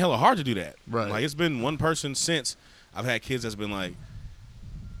 And I'm working hella hard to do that. Right. Like, it's been one person since I've had kids that's been like,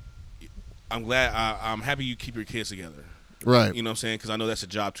 I'm glad, I'm happy you keep your kids together. Right. You know what I'm saying? Because I know that's a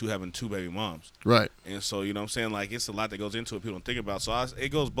job too, having two baby moms. Right. And so, you know what I'm saying? Like, it's a lot that goes into it people don't think about. So it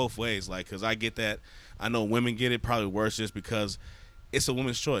goes both ways. Like, because I get that. I know women get it probably worse just because it's a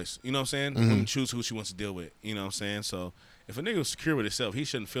woman's choice. You know what I'm saying? Women choose who she wants to deal with. You know what I'm saying? So if a nigga was secure with himself, he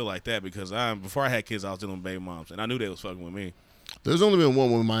shouldn't feel like that because before I had kids, I was dealing with baby moms. And I knew they was fucking with me. There's only been one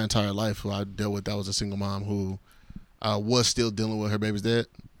woman my entire life who I dealt with that was a single mom who was still dealing with her baby's dad.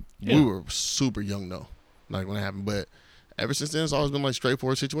 Yeah. We were super young though, like when it happened. But ever since then, it's always been like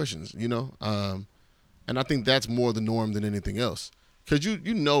straightforward situations, And I think that's more the norm than anything else, because you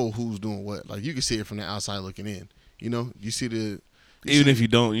know who's doing what. Like you can see it from the outside looking in. You see Even if you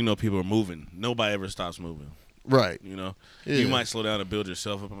don't, people are moving. Nobody ever stops moving. right. Yeah. Yeah. You might slow down and build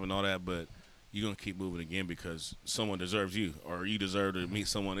yourself up and all that, but you're going to keep moving again because someone deserves you or you deserve to meet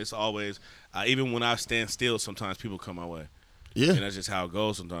someone. It's always, even when I stand still, sometimes people come my way. Yeah. And that's just how it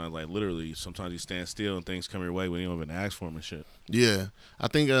goes sometimes. Like, literally, sometimes you stand still and things come your way when you don't even ask for them and shit. Yeah. I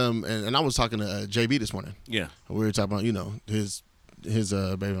think and I was talking to JB this morning. Yeah. We were talking about his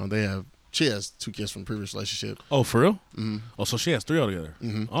baby mom. She has 2 kids from a previous relationship. Oh, for real? Mm-hmm. Oh, so she has 3 altogether.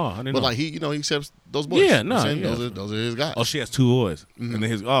 Mm-hmm. Oh, I didn't know. But like he accepts those boys. Yeah, You know what I'm no, saying? Those are his guys. Oh, she has 2 boys. And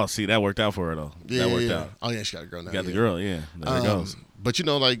then see, that worked out for her, though. Yeah, that worked yeah. out. Oh yeah, she got a girl now. Got the girl, yeah. There it goes. But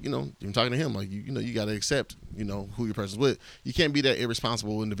like even talking to him, like you got to accept who your person's with. You can't be that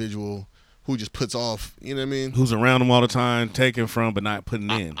irresponsible individual who just puts off. You know what I mean? Who's around them all the time, taking from but not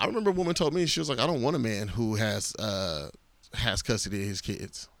putting in. I remember a woman told me, she was like, I don't want a man who has custody of his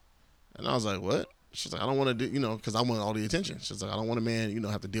kids, and I was like, what? She's like, I don't want to do, because I want all the attention. She's like, I don't want a man,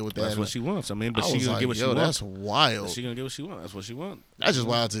 have to deal with that. That's what she wants. I mean, but I she's was gonna like, get what she yo, wants. that's wild. She's gonna get what she wants. That's what she wants. That's just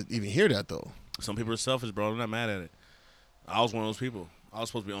wild to even hear that though. Some people are selfish, bro. I'm not mad at it. I was one of those people. I was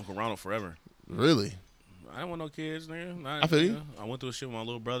supposed to be Uncle Ronald forever. Really? I didn't want no kids, nigga. I feel you. I went through a shit with my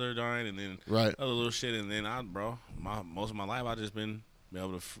little brother dying, and then right. other little shit, and then most of my life I just been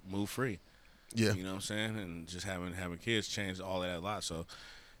able to move free. Yeah. You know what I'm saying? And just having kids changed all that a lot. So,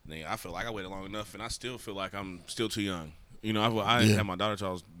 I feel like I waited long enough, and I still feel like I'm still too young. I didn't have my daughter until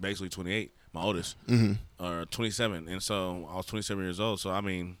I was basically 28, my oldest, or 27, and so I was 27 years old. So I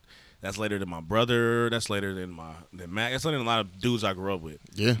mean, that's later than my brother. That's later than Mac. That's later than a lot of dudes I grew up with.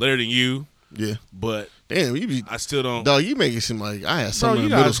 Yeah. Later than you. Yeah. But damn, I still don't. Dog, you make it seem like I had something in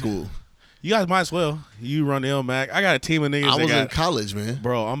middle school. You guys might as well. You run the LMAC. I got a team of niggas. I was in college, man.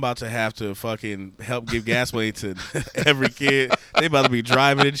 Bro, I'm about to have to fucking help give gas money to every kid. They about to be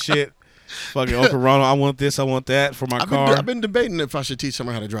driving and shit. Fucking Uncle Ronald, I want this, I want that for my car. I've been debating if I should teach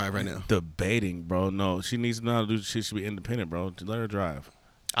someone how to drive right now. Debating, bro. No, she needs to know how to do. She should be independent, bro. Let her drive.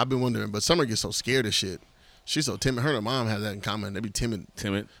 I've been wondering, but Summer gets so scared of shit. She's so timid. Her and her mom have that in common. They be timid.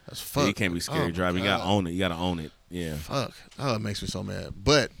 As fuck. Yeah, you can't be scared driving. You gotta own it. You gotta own it. Yeah. Fuck. Oh, it makes me so mad.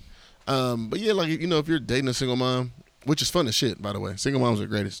 But yeah, like if you're dating a single mom, which is fun as shit, by the way. Single moms are the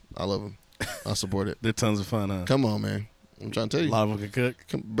greatest. I love them. I support it. They're tons of fun, huh? Come on, man. I'm trying to tell you. A lot of them can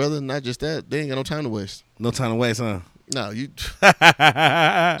cook. Brother, not just that. They ain't got no time to waste. No time to waste, huh? No, you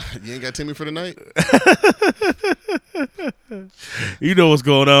ain't got Timmy for the night? You know what's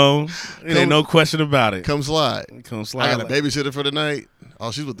going on. It ain't no question about it. Come slide. Come slide. I got a babysitter for the night.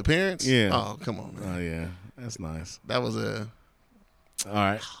 Oh, she's with the parents? Yeah. Oh, come on, man. Oh, yeah. That's nice. That was a... All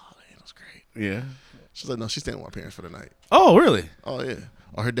right. Oh, man, that was great. Yeah. She's like, no, she's staying with my parents for the night. Oh, really? Oh, yeah.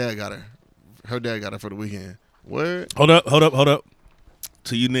 Oh, her dad got her. Her dad got her for the weekend. Word? Hold up.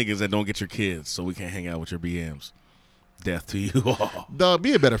 To you niggas that don't get your kids so we can't hang out with your BMs. Death to you all. Dog,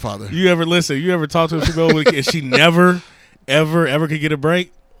 be a better father. You ever talk to a female with a kid? She never, ever could get a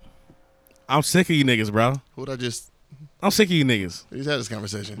break? I'm sick of you niggas, bro. I'm sick of you niggas. We just had this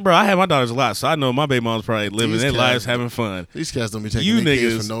conversation. Bro, I have my daughters a lot, so I know my baby mom's probably living their lives having fun. These cats don't be taking their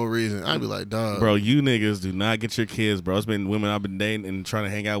kids for no reason. I'd be like, dog. Bro, you niggas do not get your kids, bro. It's been women I've been dating and trying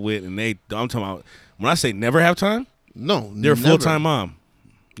to hang out with, and I'm talking about, when I say never have time, no, they're a full-time mom.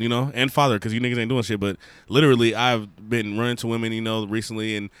 And father, because you niggas ain't doing shit. But literally, I've been running to women,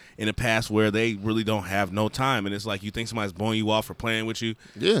 recently and in the past where they really don't have no time. And it's like you think somebody's blowing you off for playing with you.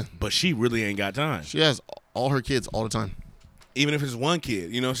 Yeah. But she really ain't got time. She has all her kids all the time. Even if it's one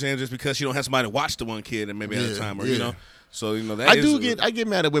kid, you know what I'm saying? Just because she don't have somebody to watch the one kid and maybe at a time. Or, So, that I get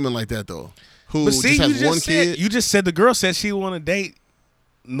mad at women like that, though. Who but see, just has one kid. You just said the girl said she want to date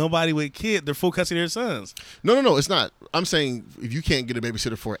nobody with kid. They're full custody of their sons. No, it's not. I'm saying if you can't get a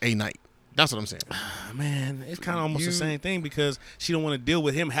babysitter for a night. That's what I'm saying. Man, it's kind of almost the same thing because she don't want to deal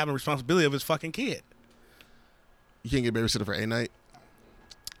with him having responsibility of his fucking kid. You can't get a babysitter for a night?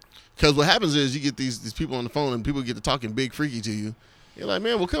 Because what happens is you get these people on the phone and people get to talking big freaky to you. You're like,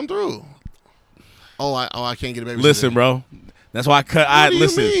 man, well, come through. I can't get a babysitter. Listen, bro. That's why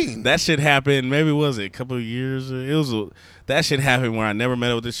listen. Mean? That shit happened. Maybe was it a couple of years? That shit happened where I never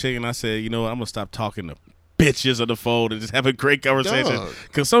met up with this chick, and I said, you know what? I'm gonna stop talking to bitches on the phone and just have a great conversation.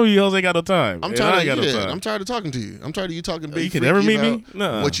 Because some of you hoes ain't got no time. I'm tired of talking to you. I'm tired of you talking big. You can never meet me.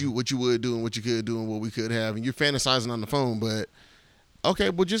 No. What you would do and what you could do and what we could have, and you're fantasizing on the phone. But okay,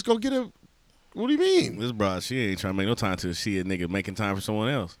 well, just go get a. What do you mean? This broad, she ain't trying to make no time to she a nigga making time for someone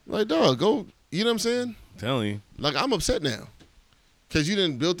else. Like, dog, go. You know what I'm saying? I'm telling you. Like, I'm upset now. Because you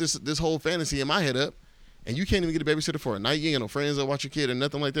didn't build this whole fantasy in my head up, and you can't even get a babysitter for a night. You ain't got no friends that watch your kid or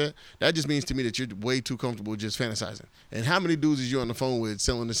nothing like that. That just means to me that you're way too comfortable just fantasizing. And how many dudes is you on the phone with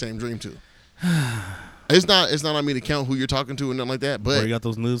selling the same dream to? It's not on me to count who you're talking to or nothing like that. But you got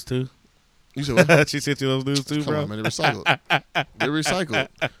those nudes too? You said what? She sent you those nudes too, Come bro? on, man. They're recycled. They're recycled.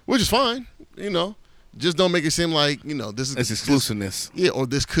 Which is fine, Just don't make it seem like, this is... It's exclusiveness. Or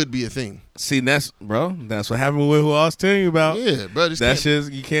this could be a thing. See, that's what happened with who I was telling you about. Yeah, bro. That's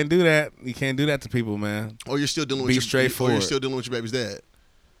just, you can't do that. You can't do that to people, man. Or you're still dealing with straightforward. Or you're still dealing with your baby's dad.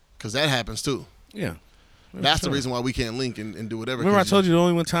 Because that happens, too. Yeah. That's the reason why we can't link and do whatever. Remember I told you the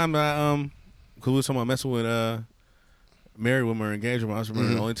only one time that because we were talking about messing with married women or engaged women. I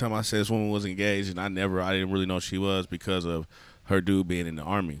remember the only time I said this woman was engaged, and I didn't really know she was because of her dude being in the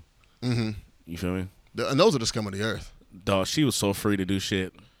army. Mm-hmm. You feel me? And those are the scum of the earth. Dog, she was so free to do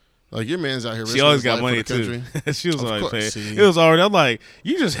shit. Like, your man's out here. She always got money too. She was always paying. It was already. I'm like,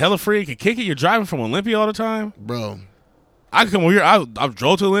 you just hella free, can kick it. You're driving from Olympia all the time, bro. I could come over here. I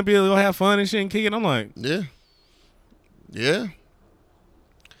drove to Olympia to go have fun and shit and kick it. I'm like, yeah.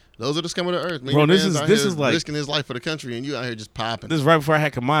 Those are the scum of the earth, man. Bro, this is like risking his life for the country, and you out here just popping. This is right before I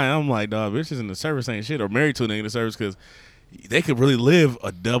had Kamaya. I'm like, dog, bitches in the service ain't shit, or married to a nigga in the service, because they could really live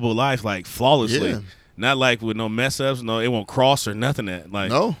a double life, like, flawlessly. Yeah. Not like with no mess ups, no, it won't cross or nothing. That like,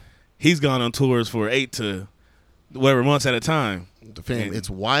 no, he's gone on tours for 8 to whatever months at a time. The fam, it's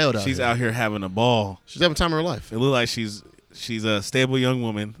wild out She's here. out here having a ball. She's having time of her life. It looks like she's a stable young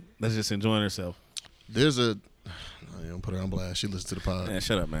woman that's just enjoying herself. There's a, I don't put her on blast. She listens to the pod. Man,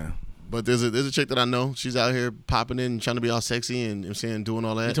 shut up, man. But there's a chick that I know. She's out here popping in, trying to be all sexy and, I'm saying, doing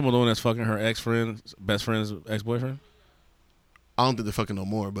all You that. talking about the one that's fucking her best friend's ex-boyfriend? I don't think they're fucking no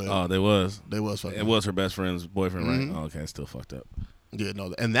more, but Oh, they was fucking. It was her best friend's boyfriend, Mhm. right? Oh, okay, still fucked up. Yeah,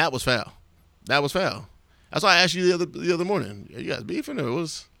 no, and that was foul. That was foul. That's why I asked you the other morning. You guys beefing or it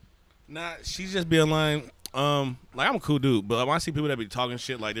was? Nah, she's just being like I'm a cool dude, but when I see people that be talking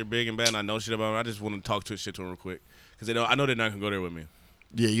shit like they're big and bad and I know shit about them, I just want to talk shit to them real quick because I know they're not gonna go there with me.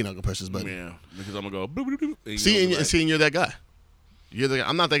 Yeah, you're not gonna push this button. Yeah, because I'm gonna go. Boop, boop, boop, and Seeing you're that guy. You're the guy.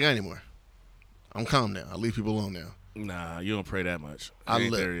 I'm not that guy anymore. I'm calm now. I leave people alone now. Nah, you don't pray that much. I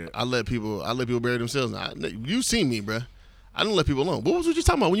let people bury themselves. You seen me, bruh. I didn't let people alone. What was you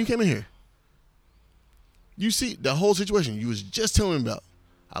talking about when you came in here? You see the whole situation you was just telling me about.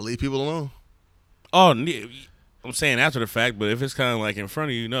 I leave people alone. Oh, I'm saying after the fact, but if it's kind of like in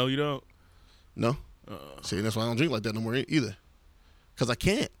front of you, no, you don't. No. See, that's why I don't drink like that no more either. Because I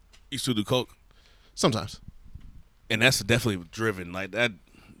can't. You still do coke, Sometimes. and that's definitely driven like that.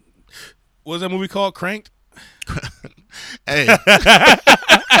 What was that movie called? Cranked. Hey.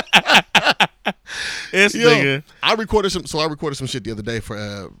 It's nigga. I recorded some shit the other day for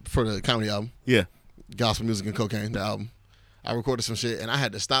the comedy album. Yeah. Gospel Music and Cocaine, the album. I recorded some shit, and I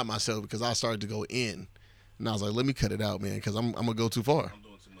had to stop myself because I started to go in. And I was like, let me cut it out, man, because I'm going to go too far.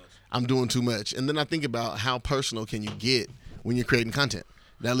 I'm doing too much. And then I think about how personal can you get when you're creating content.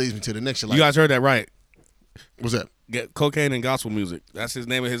 That leads me to the next shit. Like, You guys heard that right. what's that? Get Cocaine and Gospel Music. That's his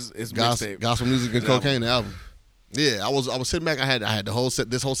name of his mixtape. Gospel Music and His album. Cocaine, the album. Yeah, I was sitting back. I had the whole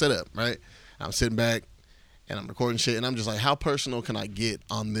setup, right? I'm sitting back, and I'm recording shit, and I'm just like, how personal can I get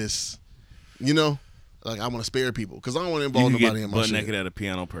on this? You know? Like, I want to spare people because I don't want to involve nobody in my butt shit. naked at a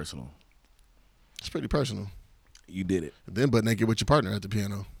piano personal. It's pretty personal. You did it. Then butt naked with your partner at the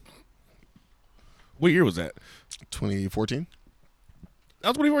piano. What year was that? 2014. That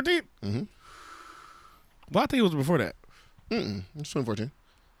was 2014. Mm-hmm. Well, I think it was before that. It's 2014.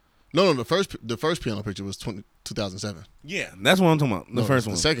 No, the first piano picture was 2007. Yeah, that's what I'm talking about. The first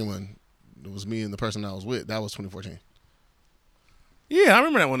one. The second one, it was me and the person I was with. That was 2014. Yeah, I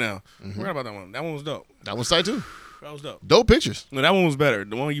remember that one now. I forgot about that one. That one was dope. That one's tight too. That was dope. Dope pictures. No, that one was better.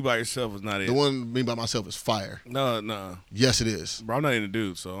 The one you by yourself was not it. The one me by myself is fire. No. Yes, it is. Bro, I'm not into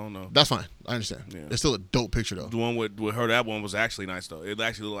dudes, so I don't know. That's fine. I understand. Yeah. It's still a dope picture though. The one with her, that one was actually nice though. It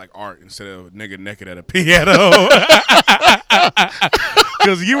actually looked like art instead of a nigga naked at a piano.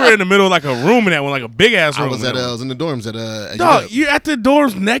 Because you were in the middle of like a room in that one, like a big ass room. I was in the dorms at Dog, UW. you're at the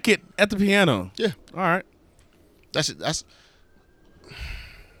doors naked at the piano. Yeah. All right. That's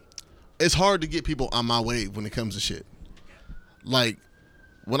it's hard to get people on my wave when it comes to shit. Like,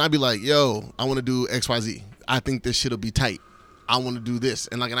 when I be like, yo, I want to do XYZ. I think this shit'll be tight. I want to do this.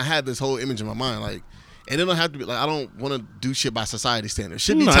 And I had this whole image in my mind, like, and it don't have to be like, I don't want to do shit by society standards.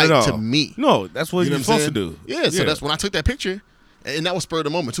 Should be Not at tight all. to me. No, that's what You know you're what I'm supposed to saying? do. Yeah, so that's when I took that picture, and that was spur of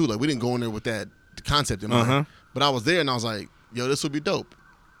the moment too. Like, we didn't go in there with that concept in mind, but I was there and I was like, yo, this would be dope.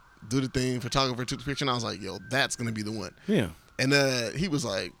 Do the thing, photographer took the picture, and I was like, yo, that's gonna be the one. Yeah. And he was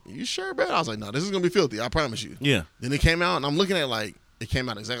like, you sure, bro? I was like, no, this is gonna be filthy. I promise you. Yeah. Then it came out, and I'm looking at it like, it came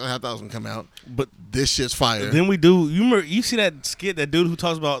out exactly how I thought it was gonna come out. But This shit's fire. then we do. You see that skit, that dude who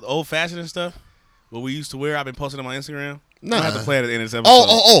talks about old fashioned and stuff? What we used to wear. I've been posting on my Instagram. Nah. I have to play it at the end of this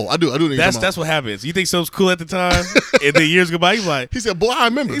episode. I do. Know That's what happens. You think something's cool at the time, and then years go by, you like. He said, boy, I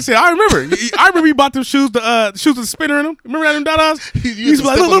remember. He said, I remember you bought them shoes, the shoes with the spinner in them. Remember that, them Dadas? You He used to be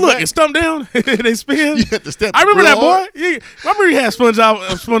like, had to look, step on the and stump down. They spin. You had to step I remember real that, boy. hard. Yeah. I remember you had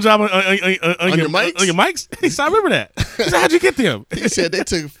SpongeBob on your mics? On your mics? He said, I remember that. He said, how'd you get them? He said they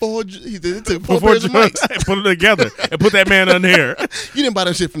took four pairs of drugs, mics. and put them together and put that man on there. You didn't buy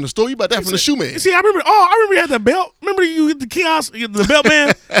that shit from the store. You bought that from the shoe man. See, I remember you had that belt. Remember you get the kiosk, you get the belt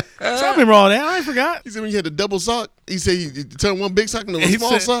man? So I remember all that. I ain't forgot. He said when you had the double sock, he said you turned one big sock into a He small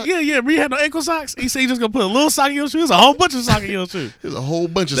said, sock. Yeah. But you had no ankle socks. He said you just gonna put a little sock in your shoe. There's a whole bunch of sock in your shoe. There's a whole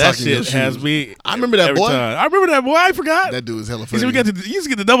bunch of That sock in your shit shoes. has me. I remember that every boy. time. I remember that boy. I ain't forgot. That dude is hella He funny. said you used to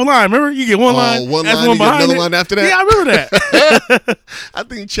get the double line. Remember? You get one line. one that's line, one you get behind another it. line after that? Yeah, I remember that. I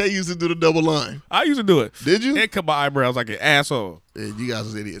think Che used to do the double line. I used to do it. Did you? It cut my eyebrows like an asshole. Yeah, you guys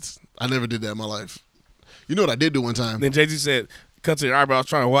was idiots. I never did that in my life. You know what I did do one time? Then Jay-Z said, cut to your eyebrows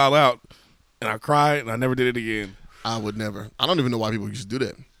trying to wild out. And I cried, and I never did it again. I would never. I don't even know why people used to do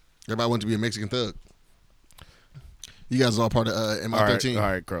that. Everybody wanted to be a Mexican thug. You guys are all part of MI13. All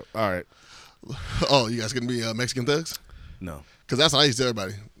right, Crow. All right. Oh, you guys going to be Mexican thugs? No. Because that's what I used to tell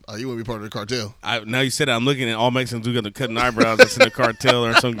everybody. Oh, you want to be part of the cartel. Now you said that, I'm looking at all Mexicans who got the cutting eyebrows that's in the cartel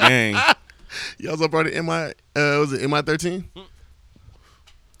or some gang. Y'all all part of was it MI13?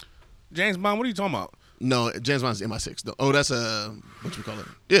 James Bond, what are you talking about? No, James Bond's MI6. No. Oh, that's what you call it?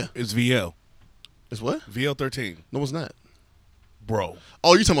 Yeah. It's VL. It's what? VL13. No, it's not. Bro.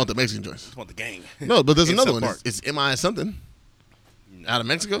 Oh, you're talking about the Mexican joints. I want the gang. No, but there's In another South one. Park. It's MI something. Out of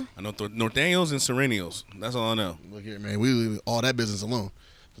Mexico? I know Norteños and Serenios. That's all I know. Look here, man. We leave all that business alone.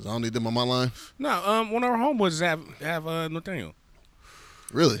 Because I don't need them on my line. No, one of our homeboys have Norteño.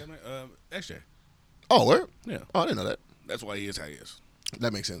 Really? XJ. Oh, where? Yeah. Oh, I didn't know that. That's why he is how he is.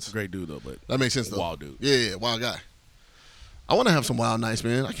 That makes sense. Great dude, though, but That makes sense, though. wild dude. Yeah, wild guy. I want to have some wild nights,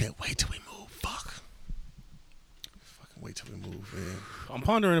 man. I can't wait till we move. Fuck. Fucking wait till we move, man. I'm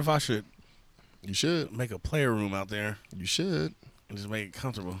pondering if I should You should. make a player room out there You should. and just make it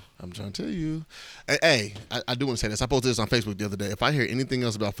comfortable. I'm trying to tell you. Hey, I do want to say this. I posted this on Facebook the other day. If I hear anything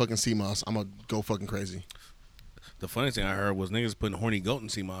else about fucking CMOS, I'm going to go fucking crazy. The funny thing I heard was niggas putting horny goat in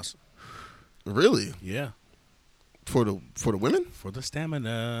CMOS. Really? Yeah. For the women? For the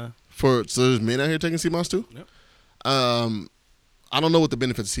stamina. So there's men out here taking CMOS too? Yep. I don't know what the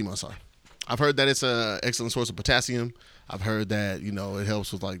benefits of CMOS are. I've heard that it's an excellent source of potassium. I've heard that, it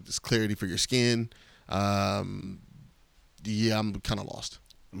helps with like this clarity for your skin. Yeah, I'm kind of lost.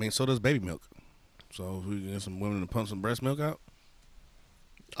 I mean, so does baby milk. So if we get some women to pump some breast milk out.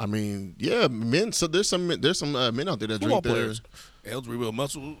 I mean, yeah, men. So there's some men out there that Football drink their, players. It helps rebuild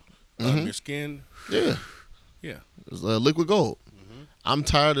muscle, your skin. yeah, Yeah. it's, liquid gold. I'm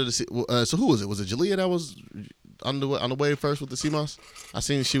tired of the. So who was it? Was it Jalea that was on the way first with the CMOS? I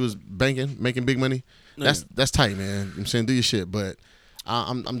seen she was making big money. That's tight, man. You know what I'm saying, do your shit, but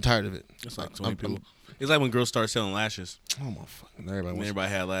I'm tired of it. It's like 20 people. It's like when girls start selling lashes. Oh my fucking! Everybody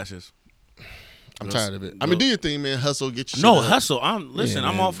Had lashes. I'm tired of it. I mean, do your thing, man. Hustle, get your shit No, up. hustle. I'm man.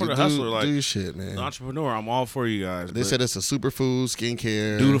 all for the hustle. Like do your shit, man. the entrepreneur, I'm all for you guys. They but said it's a superfood,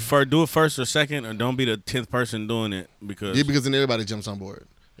 skincare. do it first or second, or don't be the 10th person doing it because because then everybody jumps on board.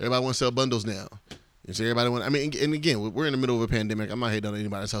 Everybody wants to sell bundles now. You see, everybody want. I mean, and again, we're in the middle of a pandemic. I'm not hating on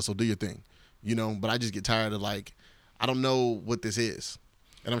anybody's hustle. Do your thing, but I just get tired of like, I don't know what this is,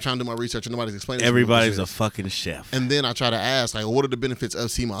 and I'm trying to do my research and nobody's explaining. everybody's to me a fucking chef. And then I try to ask, like, what are the benefits of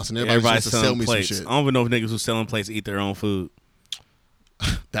CMOS? And everybody's wants to sell selling me plates. some shit. I don't even know if niggas who selling plates eat their own food.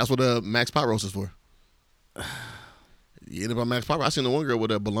 That's what Max Pot Roast is for. You end up on Max Pot Roast. I seen the one girl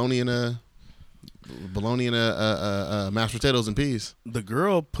with a bologna and mashed potatoes and peas. The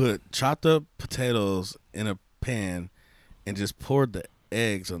girl put chopped up potatoes in a pan and just poured the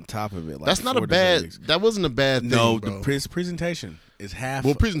eggs on top of it. Like That's not a 4 bad. eggs. That wasn't a bad thing. No, bro. the presentation is half.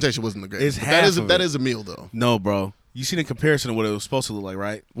 Well, presentation wasn't the greatest. It's But half of that it. is a meal though. No, bro. You seen a comparison of what it was supposed to look like,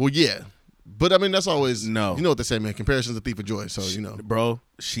 right? Well, yeah, but I mean that's always No. You know what they say, man. Comparison's a thief of joy. So Bro,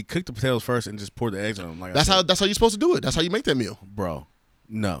 she cooked the potatoes first and just poured the eggs on them. Like that's how you're supposed to do it. That's how you make that meal. Bro,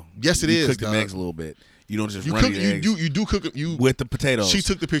 no. Yes, it you is, cook the dog. eggs a little bit. You don't just You run cook. the You eggs do cook it. You with the potatoes. She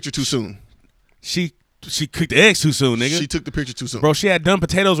took the picture too soon. She cooked the eggs too soon, nigga. She took the picture too soon. Bro, she had done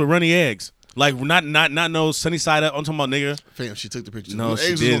potatoes with runny eggs. Like not no sunny side up. I'm talking about nigga. Fam, she took the picture. No, the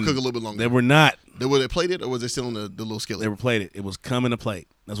she eggs didn't. was gonna cook a little bit longer. They were not. Were they plated or was they still in the little skillet? They were plated. It was cum in a plate.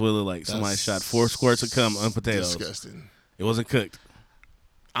 That's what it looked like. Somebody shot 4 squirts of cum on potatoes. Disgusting. It wasn't cooked.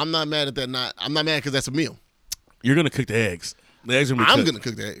 I'm not mad at that. I'm not mad because that's a meal. You're gonna cook the eggs. The eggs are gonna be I'm cooked. gonna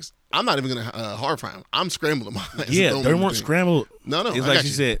cook the eggs. I'm not even gonna hard fry them. I'm scrambling them. Yeah, they weren't scrambled. No, It's I like got she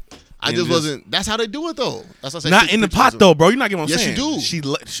you. said. I and just wasn't. That's how they do it though. That's what I say. Not in the pot though, bro. You're not getting what I'm Yes, you saying.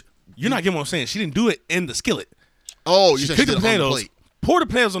 do. You're not getting what I'm saying. She didn't do it in the skillet. Oh, you She said cooked she the did it on the potatoes, plate. pour the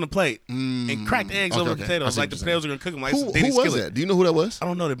potatoes on the plate, and cracked the eggs Okay, over the okay. I potatoes. see Like what the you're potatoes are gonna cook them. Like Who Denny was skillet. that? Do you know who that was? I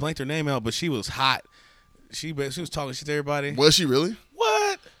don't know. They blanked her name out, but she was hot. She was talking shit to everybody. Was she really?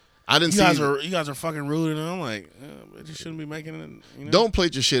 What? I didn't You see. guys are fucking rude, and I'm like, but you shouldn't be making it. You know? Don't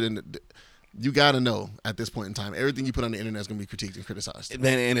plate your shit in. You gotta know at this point in time, everything you put on the internet is gonna be critiqued and criticized. And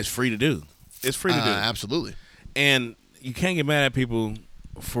it's free to do. It's free to do. Absolutely. And you can't get mad at people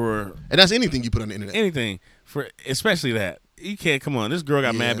for And that's anything you put on the internet. anything, for especially that. You can't come on. This girl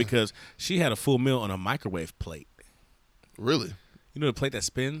got Yeah. mad because she had a full meal on a microwave plate. Really? You know the plate that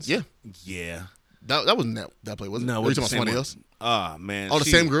spins? Yeah. Yeah. That wasn't that play, was it? No, Were you with talking the about same somebody one. else? Ah, man. Oh, the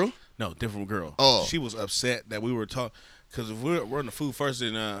same girl? No, different girl. Oh. She was upset that we were talking. Because if we're on the food first,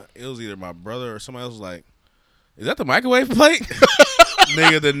 and it was either my brother or somebody else was like, is that the microwave plate?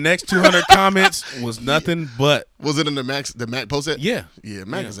 Nigga, the next 200 comments was nothing but. Was it in the Mac post that? Yeah. Yeah,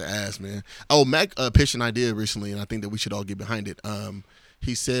 Mac is an ass, man. Oh, Mac pitched an idea recently, and I think that we should all get behind it.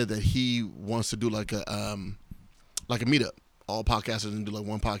 He said that he wants to do like a meetup, all podcasters, and do like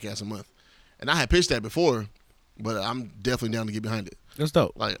one podcast a month. And I had pitched that before, but I'm definitely down to get behind it. That's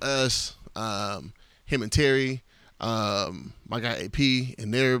dope. Like us, him and Terry, my guy AP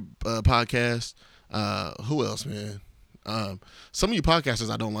and their podcast. Who else, man? Some of you podcasters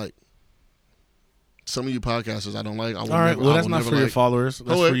I don't like. All All right, well, that's not for your followers.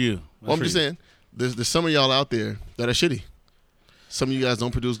 That's for you. Well, I'm just saying, there's some of y'all out there that are shitty. Some of you guys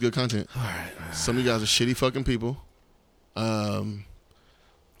don't produce good content. All right. Some of you guys are shitty fucking people. And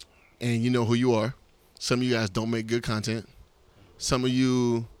you know who you are. Some of you guys don't make good content. Some of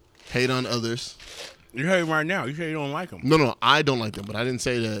you hate on others. You're hating right now. You say you don't like them. No, I don't like them, but I didn't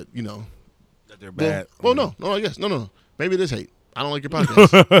say that, That they're bad. Well, no, I guess. No. Maybe it is hate. I don't like your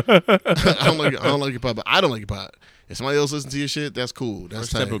podcast. I don't like your pod, but I don't like your pod. If somebody else listens to your shit, that's cool. That's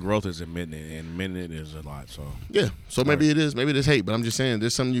First tight. step of growth is admitting it, and admitting it is a lot. So Yeah. So maybe it is hate, but I'm just saying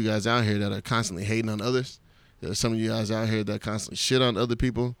there's some of you guys out here that are constantly hating on others. There's some of you guys out here that constantly shit on other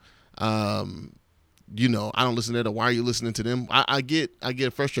people. I don't listen to that. Why are you listening to them? I get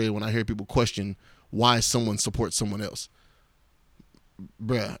frustrated when I hear people question why someone supports someone else.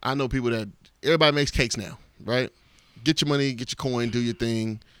 Bruh, I know people that everybody makes cakes now, right? Get your money, get your coin, do your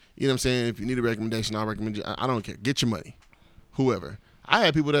thing. You know what I'm saying? If you need a recommendation, I'll recommend you. I don't care. Get your money. Whoever. I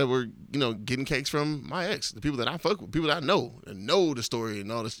had people that were, getting cakes from my ex, the people that I fuck with, people that I know and know the story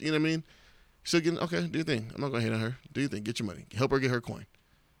and all this. You know what I mean? Still getting, okay, do your thing. I'm not going to hate on her. Do your thing. Get your money. Help her get her coin.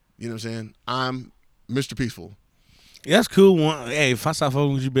 You know what I'm saying? I'm Mr. Peaceful. yeah, that's cool. Hey, if I stop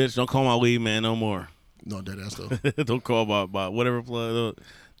fucking with you, bitch, don't call my weed man no more. No, dead ass though. Don't call my whatever plug.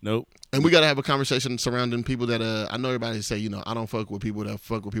 Nope. And we got to have a conversation surrounding people that I know everybody say, I don't fuck with people that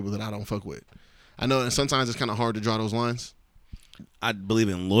fuck with people that I don't fuck with. I know, and sometimes it's kind of hard to draw those lines. I believe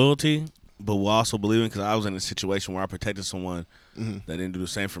in loyalty, but we also believe in, because I was in a situation where I protected someone that didn't do the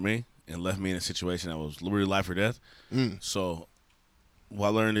same for me and left me in a situation that was literally life or death. So what I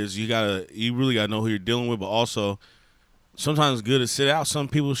learned is you really gotta know who you're dealing with, but also sometimes it's good to sit out some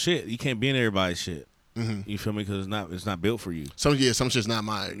people's shit. You can't be in everybody's shit. You feel me? Because it's not built for you. Some shit's not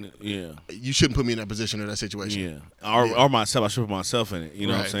mine. Yeah. You shouldn't put me in that position or that situation. Yeah. Or myself. I should put myself in it. You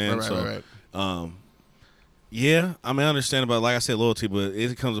know what I'm saying? Right. Yeah, I mean, I understand about, like I said, loyalty, but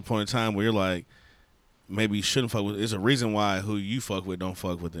it comes a point in time where you're like, maybe you shouldn't fuck with. There's a reason why who you fuck with don't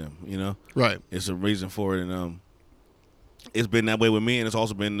fuck with them. Right. It's a reason for it, and it's been that way with me, and it's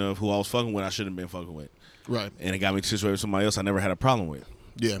also been who I was fucking with I shouldn't have been fucking with. Right. And it got me situated with somebody else I never had a problem with.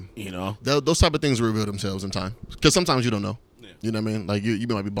 Yeah. Those type of things reveal themselves in time. Because sometimes you don't know. Yeah. You know what I mean? Like, you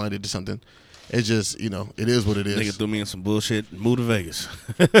might be blinded to something. It's just, it is what it is. Nigga threw me in some bullshit. Moved to Vegas.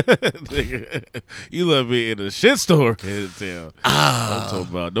 Nigga, you left me in a shit store in town. I'm talking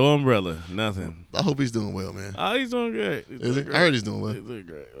about no umbrella, nothing. I hope he's doing well, man. Oh, he's doing great. Is he? I heard he's doing well. He's doing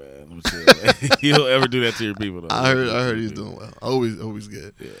great, man. Let me tell you, man. You don't ever do that to your people, though. I heard he's doing well. Always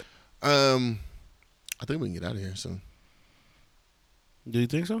good. Yeah. I think we can get out of here soon. Do you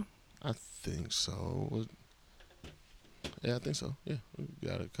think so? I think so. Yeah, I think so. Yeah, we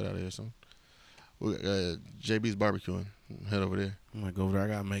gotta cut out of here soon. We got JB's barbecuing. Head over there. I'm gonna go over there. I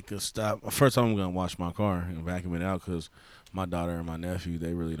gotta make a stop. First, I'm gonna wash my car and vacuum it out because my daughter and my nephew,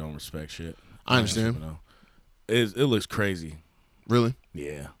 they really don't respect shit. I understand. It looks crazy. Really?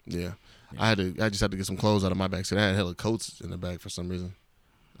 Yeah. I just had to get some clothes out of my bag. So I had hella coats in the bag for some reason.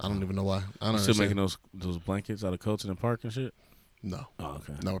 I don't even know why. I don't Still understand. making those blankets out of coats in the park and shit? No. Oh,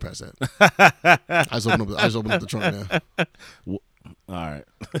 okay. No, we're past that. I just opened up the trunk now. All right.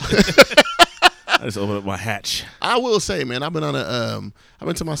 I just opened up my hatch. I will say, man, I've been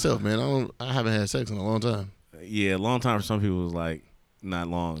to myself, man. I haven't had sex in a long time. Yeah, a long time for some people is like not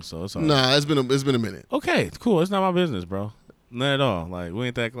long, so it's all right. Nah, it's been a minute. Okay, cool. It's not my business, bro. Not at all. Like, we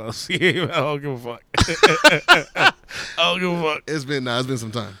ain't that close. I don't give a fuck. I don't give a fuck. It's been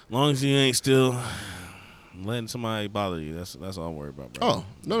some time. As long as you ain't still letting somebody bother you, that's all I'm worried about, bro. Oh,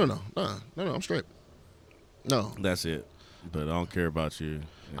 no, I'm straight. No. That's it. But I don't care about you.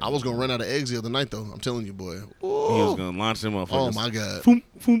 I was gonna run out of eggs the other night though. I'm telling you, boy. He was gonna launch them motherfuckers. Oh my god. Boom,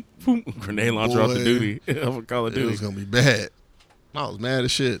 boom, boom. Grenade launcher off the Boy. duty. Off of Call of It Duty. was gonna be bad. I was mad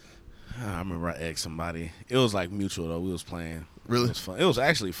as shit. I remember I asked somebody. It was like mutual though. We was playing. Really? It was fun. It was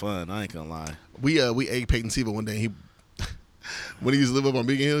actually fun. I ain't gonna lie. We egged Peyton Siva one day. He when he used to live up on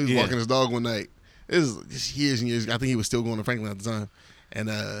Beacon Hill, he was walking his dog one night. It was just years and years. I think he was still going to Franklin at the time. And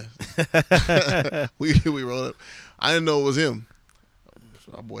we rolled up. I didn't know it was him.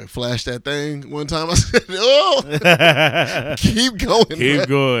 So my boy flashed that thing one time. I said, "Oh, keep going, Keep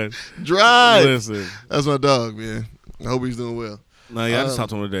going. Drive." Listen, that's my dog, man. I hope he's doing well. No, yeah, I just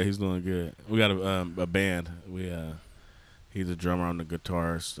talked to him today. He's doing good. We got a band. He's a drummer. I'm the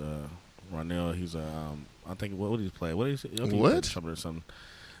guitarist. Ronell, he's I think what did he play? What is it? What? Trumpet or something.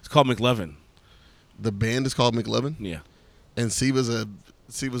 It's called McLovin. The band is called McLovin. Yeah. And Siva's a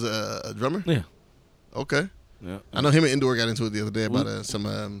drummer. Yeah. Okay. Yeah. I know him and Indoor got into it the other day about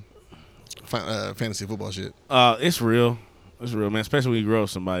some fantasy football shit. It's real. It's real, man. Especially when you grow up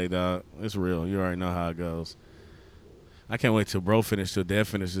somebody, dog. It's real. You already know how it goes. I can't wait till Bro finishes, till Dad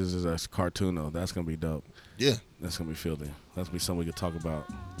finishes as a cartoon, though. That's going to be dope. Yeah. That's going to be filthy. That's going to be something we can talk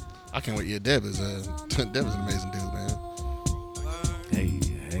about. I can't wait. Yeah, Dev is an amazing dude, man. Hey.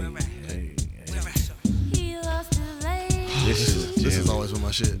 This is always with my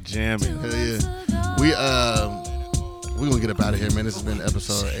shit. Jamming. Hell yeah. We gonna get up out of here, man. This has been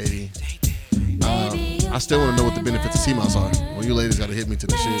episode 80. I still want to know what the benefits of CMOS are. Well, you ladies gotta hit me to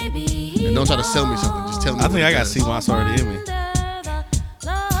the shit. And don't try to sell me something. Just tell me. I think I got CMOS already in me.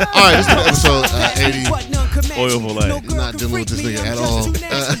 All right, this is episode 80. Oil Filet. You're not dealing with this nigga at all.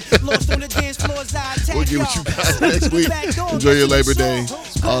 We'll get with you guys next week. Enjoy your Labor Day.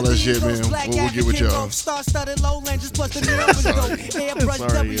 All that shit, man. We'll get with y'all. It's already in.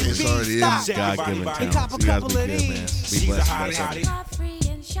 God-given talent. You guys be good, man. Be blessed.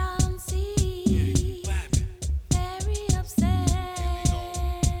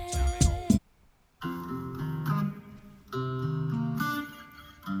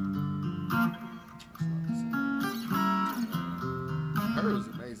 Her is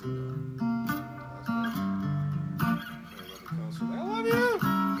amazing,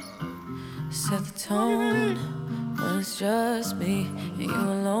 Set the tone when it's just me and you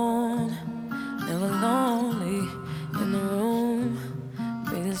alone. Never lonely in the room.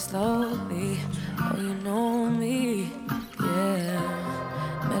 Breathing slowly. Oh, you know me.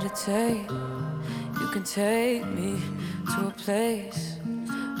 Yeah. Meditate. You can take me to a place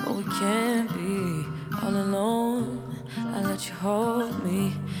where we can't be all alone. I let you hold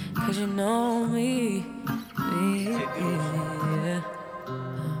me, 'cause you know me. Yeah.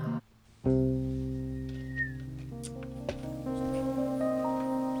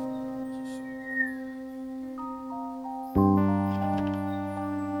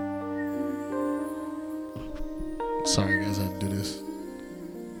 Sorry, guys, I had to do this.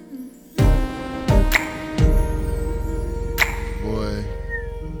 Boy,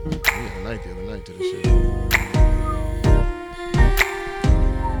 we had a night the other night to this shit.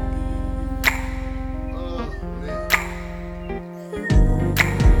 Oh, man.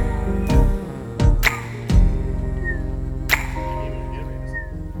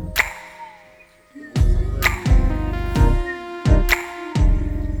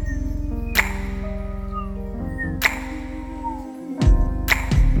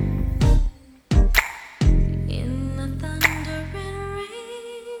 In the thunder and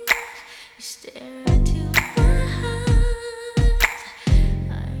rain, you stare into my eyes.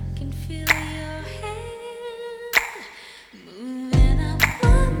 I can feel your hand moving up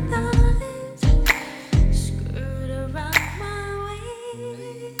my thighs, skirt around my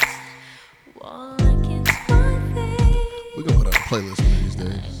waist, wall against my face. We gonna put out a playlist one of these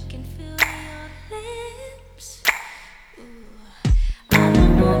days. I can feel your lips. Ooh. I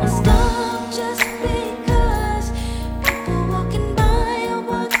don't wanna stop just because people walking by are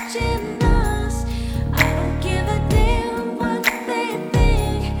watching us. I don't give a damn what they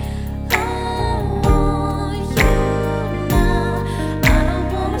think. I want you now. I don't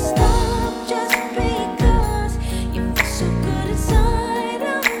wanna stop just because you feel so good inside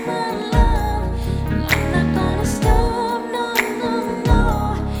of my love. I'm not gonna stop, no, no, no.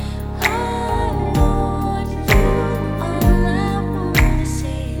 I want you. All I wanna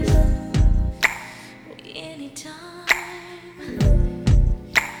say is anytime and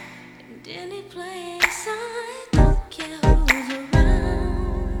any place. I don't care who's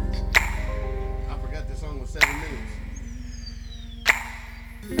around. I forgot this song was 7 minutes.